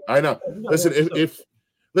 I know.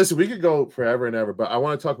 Listen, we could go forever and ever, but I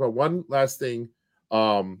want to talk about one last thing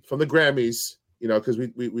from the Grammys. Because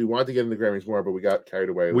we wanted to get into the Grammys more, but we got carried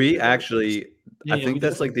away. We actually, I think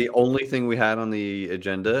that's like the only thing we had on the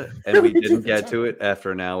agenda, and we didn't get to it after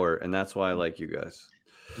an hour, and that's why I like you guys.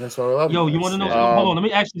 That's why I love you. Yo, you want to know? Hold on, let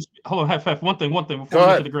me actually. Hold on, Hef, one thing before we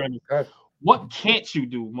get to the Grammys. What can't you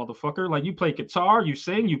do, motherfucker? Like, you play guitar, you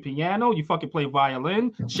sing, you piano, you fucking play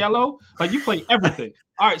violin, cello, like you play everything.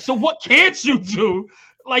 All right, so what can't you do?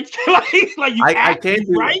 Like you I can't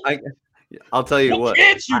do right. I'll tell you what.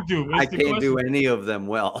 Can't you do? I can't do any of them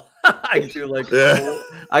well. I can do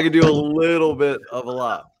I can do a little bit of a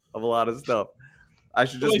lot of stuff. I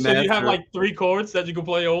should just. So you have like 3 chords that you can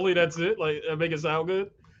play only. That's it. Like, make it sound good.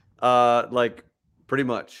 Like pretty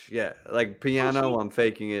much, yeah. Like piano, I'm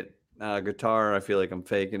faking it. Guitar, I feel like I'm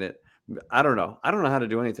faking it. I don't know how to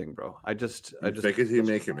do anything, bro. I just fake it till you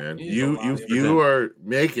make it, man. You are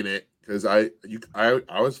making it because I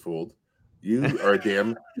was fooled. You are a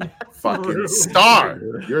damn fucking star.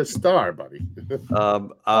 You're a star, buddy.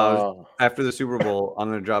 After the Super Bowl, I'm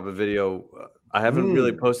going to drop a video I haven't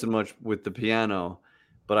really posted much with the piano,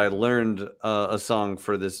 but I learned a song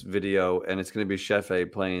for this video, and it's going to be Chef A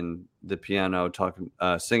playing the piano,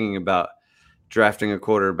 singing about drafting a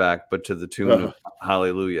quarterback, but to the tune of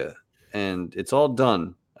Hallelujah. And it's all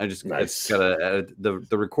done. I just gotta edit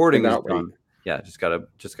the recording is done. Yeah, just gotta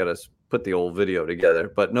put the old video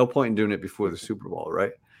together. But no point in doing it before the Super Bowl,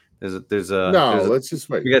 right? Let's just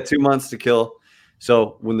wait. We got 2 months to kill.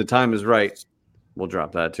 So when the time is right, we'll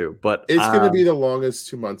drop that too. But it's going to be the longest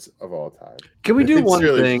 2 months of all time. Can we do one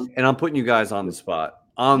thing? And I'm putting you guys on the spot,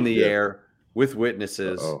 on the air with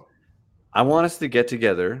witnesses. I want us to get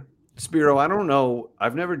together. Spiro, I don't know.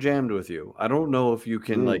 I've never jammed with you. I don't know if you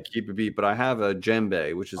can like keep a beat, but I have a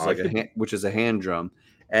djembe, which is a hand drum,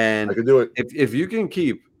 and I can do it. If you can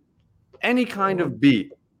keep any kind of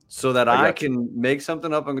beat, so that I can make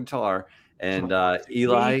something up on guitar, and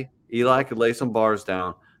Eli could lay some bars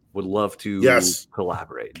down. Would love to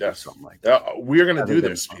collaborate. Something like that. We're gonna do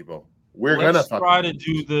this, people. Let's try to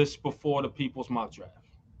do this before the People's Mock Draft.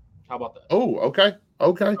 How about that? Oh, okay.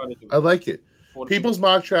 I like it. People's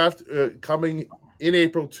Mock Draft coming in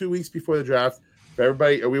April, 2 weeks before the draft. For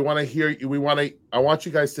everybody, we want to hear you. I want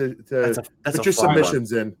you guys to put your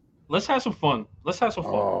submissions in. Let's have some fun.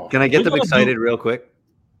 Can I get them excited real quick?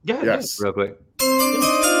 Yeah. Yes. Real quick.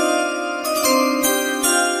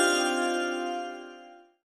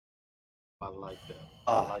 I like that.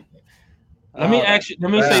 Let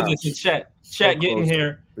me say this in chat. Chat, get in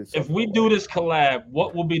here. If we do this collab,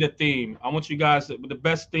 what will be the theme? I want you guys the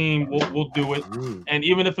best theme. We'll do it, and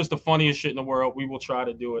even if it's the funniest shit in the world, we will try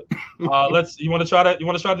to do it. You want to try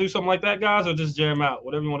to do something like that, guys, or just jam out?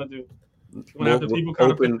 Whatever you want to do. You want to have the people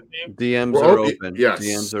kind open. DMs are open. Yes.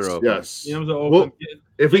 DMs are open. Yes. DMs are open.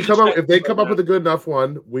 If they come up with a good enough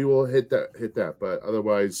one, we will hit that. But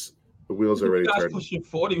otherwise, the wheels are already turning. Pushing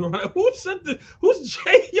 40. Right? Who said that? Who's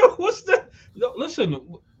Jay? Yo, what's that? Listen,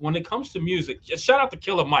 when it comes to music, shout out to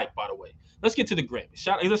Killer Mike, by the way. Let's get to the Grammys.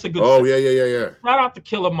 That's a good. Yeah. Shout out to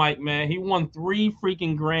Killer Mike, man. He won 3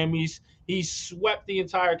 freaking Grammys. He swept the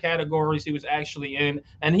entire categories he was actually in,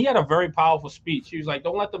 and he had a very powerful speech. He was like,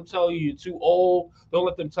 "Don't let them tell you you're too old. Don't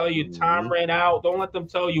let them tell you time ran out. Don't let them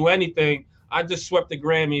tell you anything. I just swept the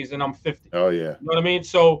Grammys, and I'm 50." Oh yeah. You know what I mean?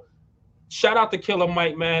 So, shout out to Killer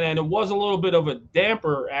Mike, man. And it was a little bit of a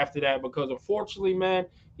damper after that because, unfortunately, man,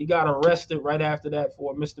 he got arrested right after that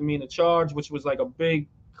for a misdemeanor charge, which was like a big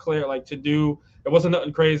to do. It wasn't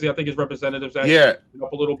nothing crazy. I think his representatives actually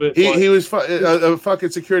up a little bit. He was a fucking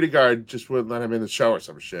security guard just wouldn't let him in the show or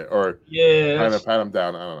some shit, or pat him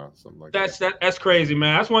down. I don't know, something like that. That's crazy,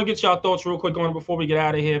 man. I just want to get y'all thoughts real quick on it before we get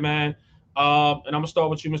out of here, man. And I'm gonna start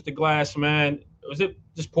with you, Mr. Glass, man. Was it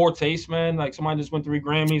just poor taste, man? Like somebody just went 3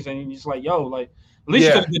 Grammys and you're just like, yo, like at least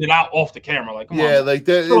you could have get it out off the camera. Like, come on. Like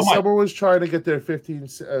someone was trying to get their 15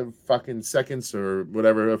 fucking seconds or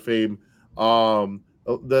whatever of fame.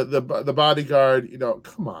 The bodyguard,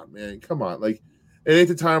 come on, man, come on. Like, it ain't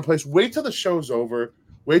the time and place. Wait till the show's over.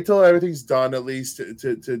 Wait till everything's done at least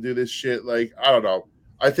to do this shit. Like, I don't know.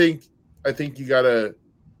 I think you gotta,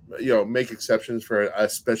 make exceptions for a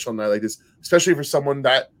special night like this, especially for someone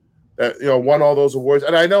that won all those awards.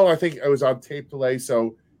 And I think it was on tape delay,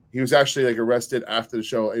 so he was actually like arrested after the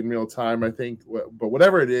show in real time, I think. But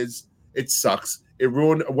whatever it is, it sucks. It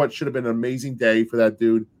ruined what should have been an amazing day for that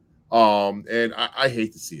dude. And I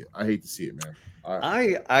hate to see it. Man.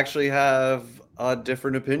 I actually have a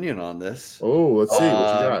different opinion on this. Oh, let's see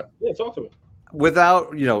what you got. Yeah, talk to me.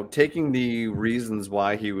 Without taking the reasons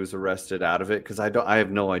why he was arrested out of it, because I have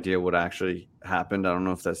no idea what actually happened. I don't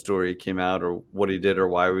know if that story came out or what he did or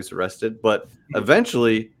why he was arrested. But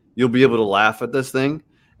eventually, you'll be able to laugh at this thing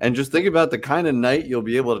and just think about the kind of night you'll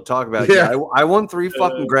be able to talk about. Yeah, I won 3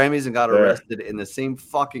 fucking Grammys and got arrested in the same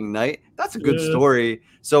fucking night. That's a good story.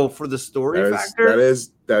 So for the story factor,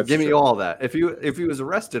 that's give me all that. If he was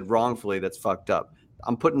arrested wrongfully, that's fucked up.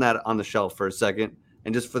 I'm putting that on the shelf for a second.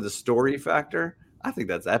 And just for the story factor, I think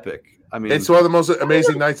that's epic. I mean, it's one of the most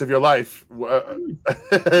amazing nights of your life.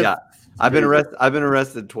 Yeah, I've been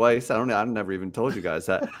arrested twice. I never even told you guys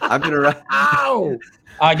that. I've been arrested. Ow!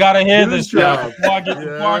 I gotta hear this now before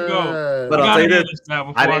I go. But I'll tell you this: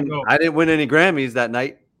 I didn't win any Grammys that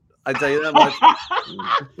night. I tell you that much.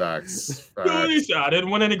 Facts. I didn't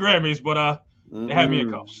win any Grammys, but they had me in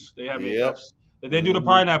cuffs. They had me in cuffs. Did they do the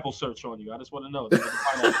pineapple search on you? I just want to know.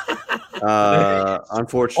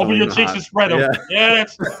 Unfortunately, open your cheeks and spread them. Yeah,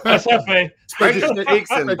 that's Hefe. Spread your cheeks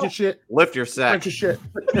and shit. Lift your sack. Spread your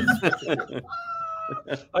shit.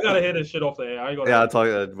 I gotta hear this shit off the air. I'll talk.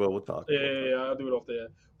 We'll talk. Yeah, I'll do it off the air.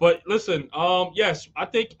 But listen, yes, I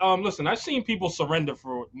think, listen, I've seen people surrender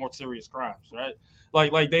for more serious crimes, right?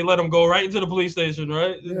 Like they let them go right into the police station,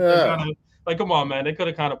 right? Yeah. Like, come on, man. They could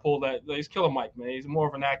have kind of pulled that. He's Killer Mike, man. He's more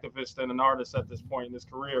of an activist than an artist at this point in his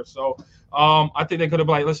career. So I think they could have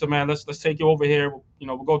been like, listen, man, let's take you over here. You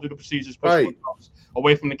know, we'll go through the procedures, put you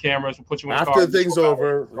away from the cameras, we'll put you in the car. After things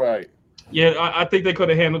over, right. Yeah, I think they could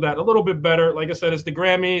have handled that a little bit better. Like I said, it's the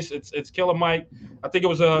Grammys. It's Killer Mike. I think it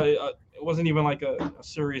was it wasn't even like a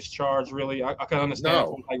serious charge, really. I can understand if it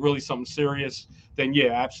was like really something serious. Then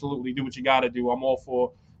yeah, absolutely do what you got to do. I'm all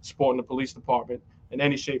for supporting the police department in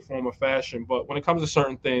any shape, form, or fashion. But when it comes to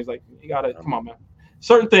certain things, like you gotta come on, man.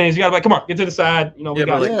 Certain things you gotta like, come on, get to the side. You know,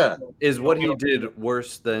 is what he did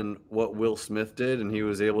worse than what Will Smith did, and he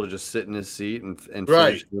was able to just sit in his seat and right.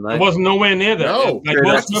 finish the night? It wasn't nowhere near that. No, like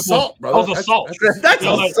Will that's Smith assault, brother. was assault. That's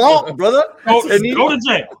assault, brother. Go to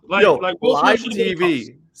jail. Like Will live Smith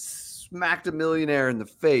TV smacked a millionaire in the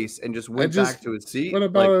face and just went back to his seat. What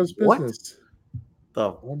about his business?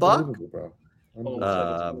 What the fuck? Bro.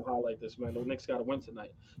 Highlight this, man. The Knicks got to win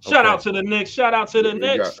tonight. Shout out to the Knicks. Shout out to the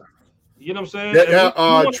Knicks. You know what I'm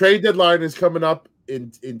saying? Trade deadline is coming up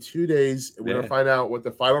in 2 days. We're gonna find out what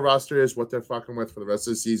the final roster is, what they're fucking with for the rest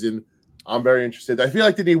of the season. I'm very interested. I feel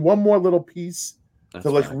like they need one more little piece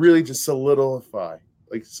to really just solidify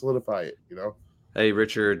it. You know. Hey,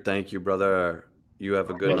 Richard. Thank you, brother. You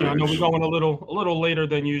have a good night. I know we're going a little later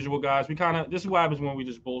than usual, guys. This is what happens when we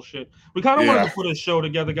just bullshit. We kind of wanted to put a show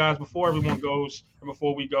together, guys, before everyone goes and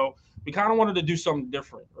before we go. We kind of wanted to do something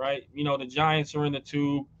different, right? You know, the Giants are in the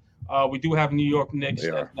tube. We do have New York Knicks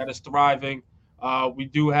that is thriving. We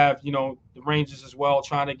do have, you know, the Rangers as well,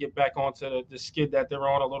 trying to get back onto the skid that they're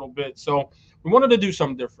on a little bit. So we wanted to do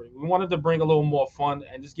something different. We wanted to bring a little more fun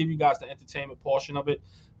and just give you guys the entertainment portion of it.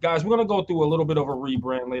 Guys, we're going to go through a little bit of a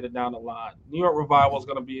rebrand later down the line. New York Revival is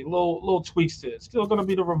going to be a little tweaks to it. It's still going to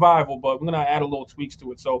be the Revival, but we're going to add a little tweaks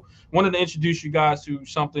to it. So wanted to introduce you guys to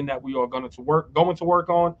something that we are going to work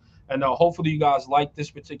on. And hopefully you guys like this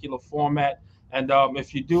particular format. And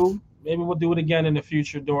if you do, maybe we'll do it again in the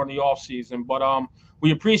future during the off season. But we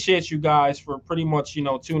appreciate you guys for pretty much, you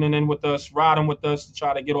know, tuning in with us, riding with us to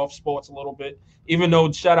try to get off sports a little bit. Even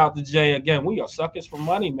though, shout out to Jay again, we are suckers for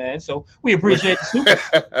money, man. So we appreciate the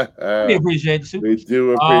super. We appreciate the super. We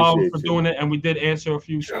do appreciate for doing it, and we did answer a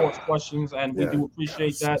few sports questions, and we do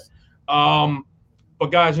appreciate that.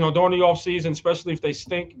 But guys, you know, during the off season, especially if they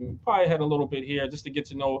stink, we probably had a little bit here just to get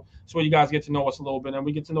to know. So you guys get to know us a little bit, and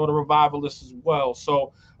we get to know the Revivalists as well.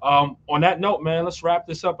 So on that note, man, let's wrap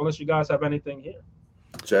this up. Unless you guys have anything here.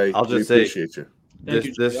 Jay, I'll just say, appreciate you.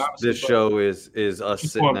 This show is us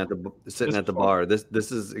sitting at the bar.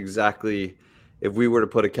 This is exactly, if we were to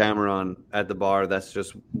put a camera on at the bar, that's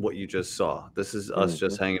just what you just saw. This is us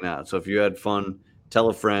just hanging out. So if you had fun, tell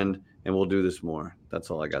a friend, and we'll do this more.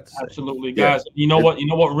 That's all I got to say. Absolutely, guys. You know what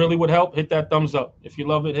really would help? Hit that thumbs up. If you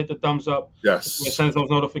love it, hit the thumbs up. Yes. It sends those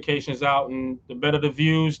notifications out, and the better the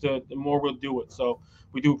views, the more we'll do it. So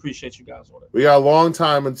we do appreciate you guys on it. We got a long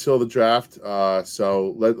time until the draft,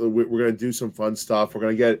 so we're going to do some fun stuff. We're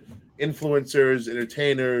going to get influencers,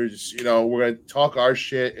 entertainers. You know, we're going to talk our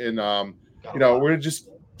shit, and you know, we're going to just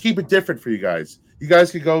keep it different for you guys. You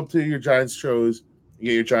guys can go to your Giants shows, you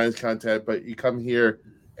get your Giants content, but you come here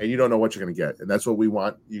and you don't know what you're going to get, and that's what we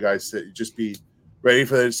want you guys to just be ready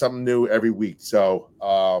for something new every week. So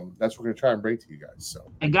that's what we're going to try and bring to you guys.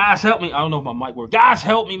 So, and guys, help me. I don't know if my mic works. Guys,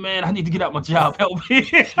 help me, man. I need to get out my job. Help me.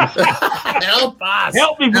 Help us.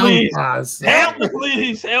 Help me, please. Help me,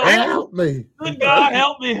 please. Help me. Good God,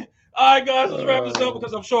 help me. All right, guys, let's wrap this up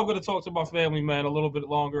because I'm sure I'm going to talk to my family, man, a little bit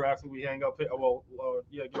longer after we hang up here. Well,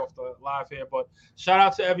 get off the live here. But shout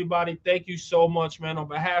out to everybody. Thank you so much, man. On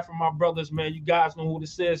behalf of my brothers, man, you guys know who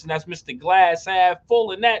this is, and that's Mr. Glass Half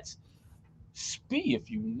Full, and that's Spee, if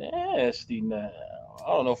you nasty now. I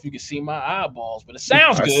don't know if you can see my eyeballs, but it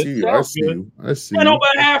sounds good. I see you. And on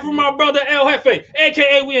behalf of my brother El Jefe,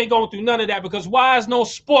 a.k.a. we ain't going through none of that because why is no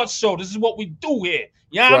sports show? This is what we do here.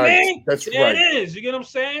 You know what I mean? That's there right. It is. You get what I'm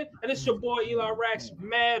saying? And it's your boy Eli Rax,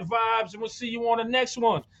 Mad Vibes, and we'll see you on the next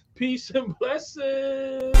one. Peace and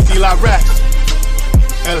blessings. Eli Rax,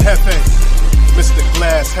 El Jefe, Mr.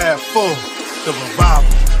 Glass Half Full, the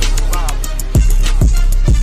Revival.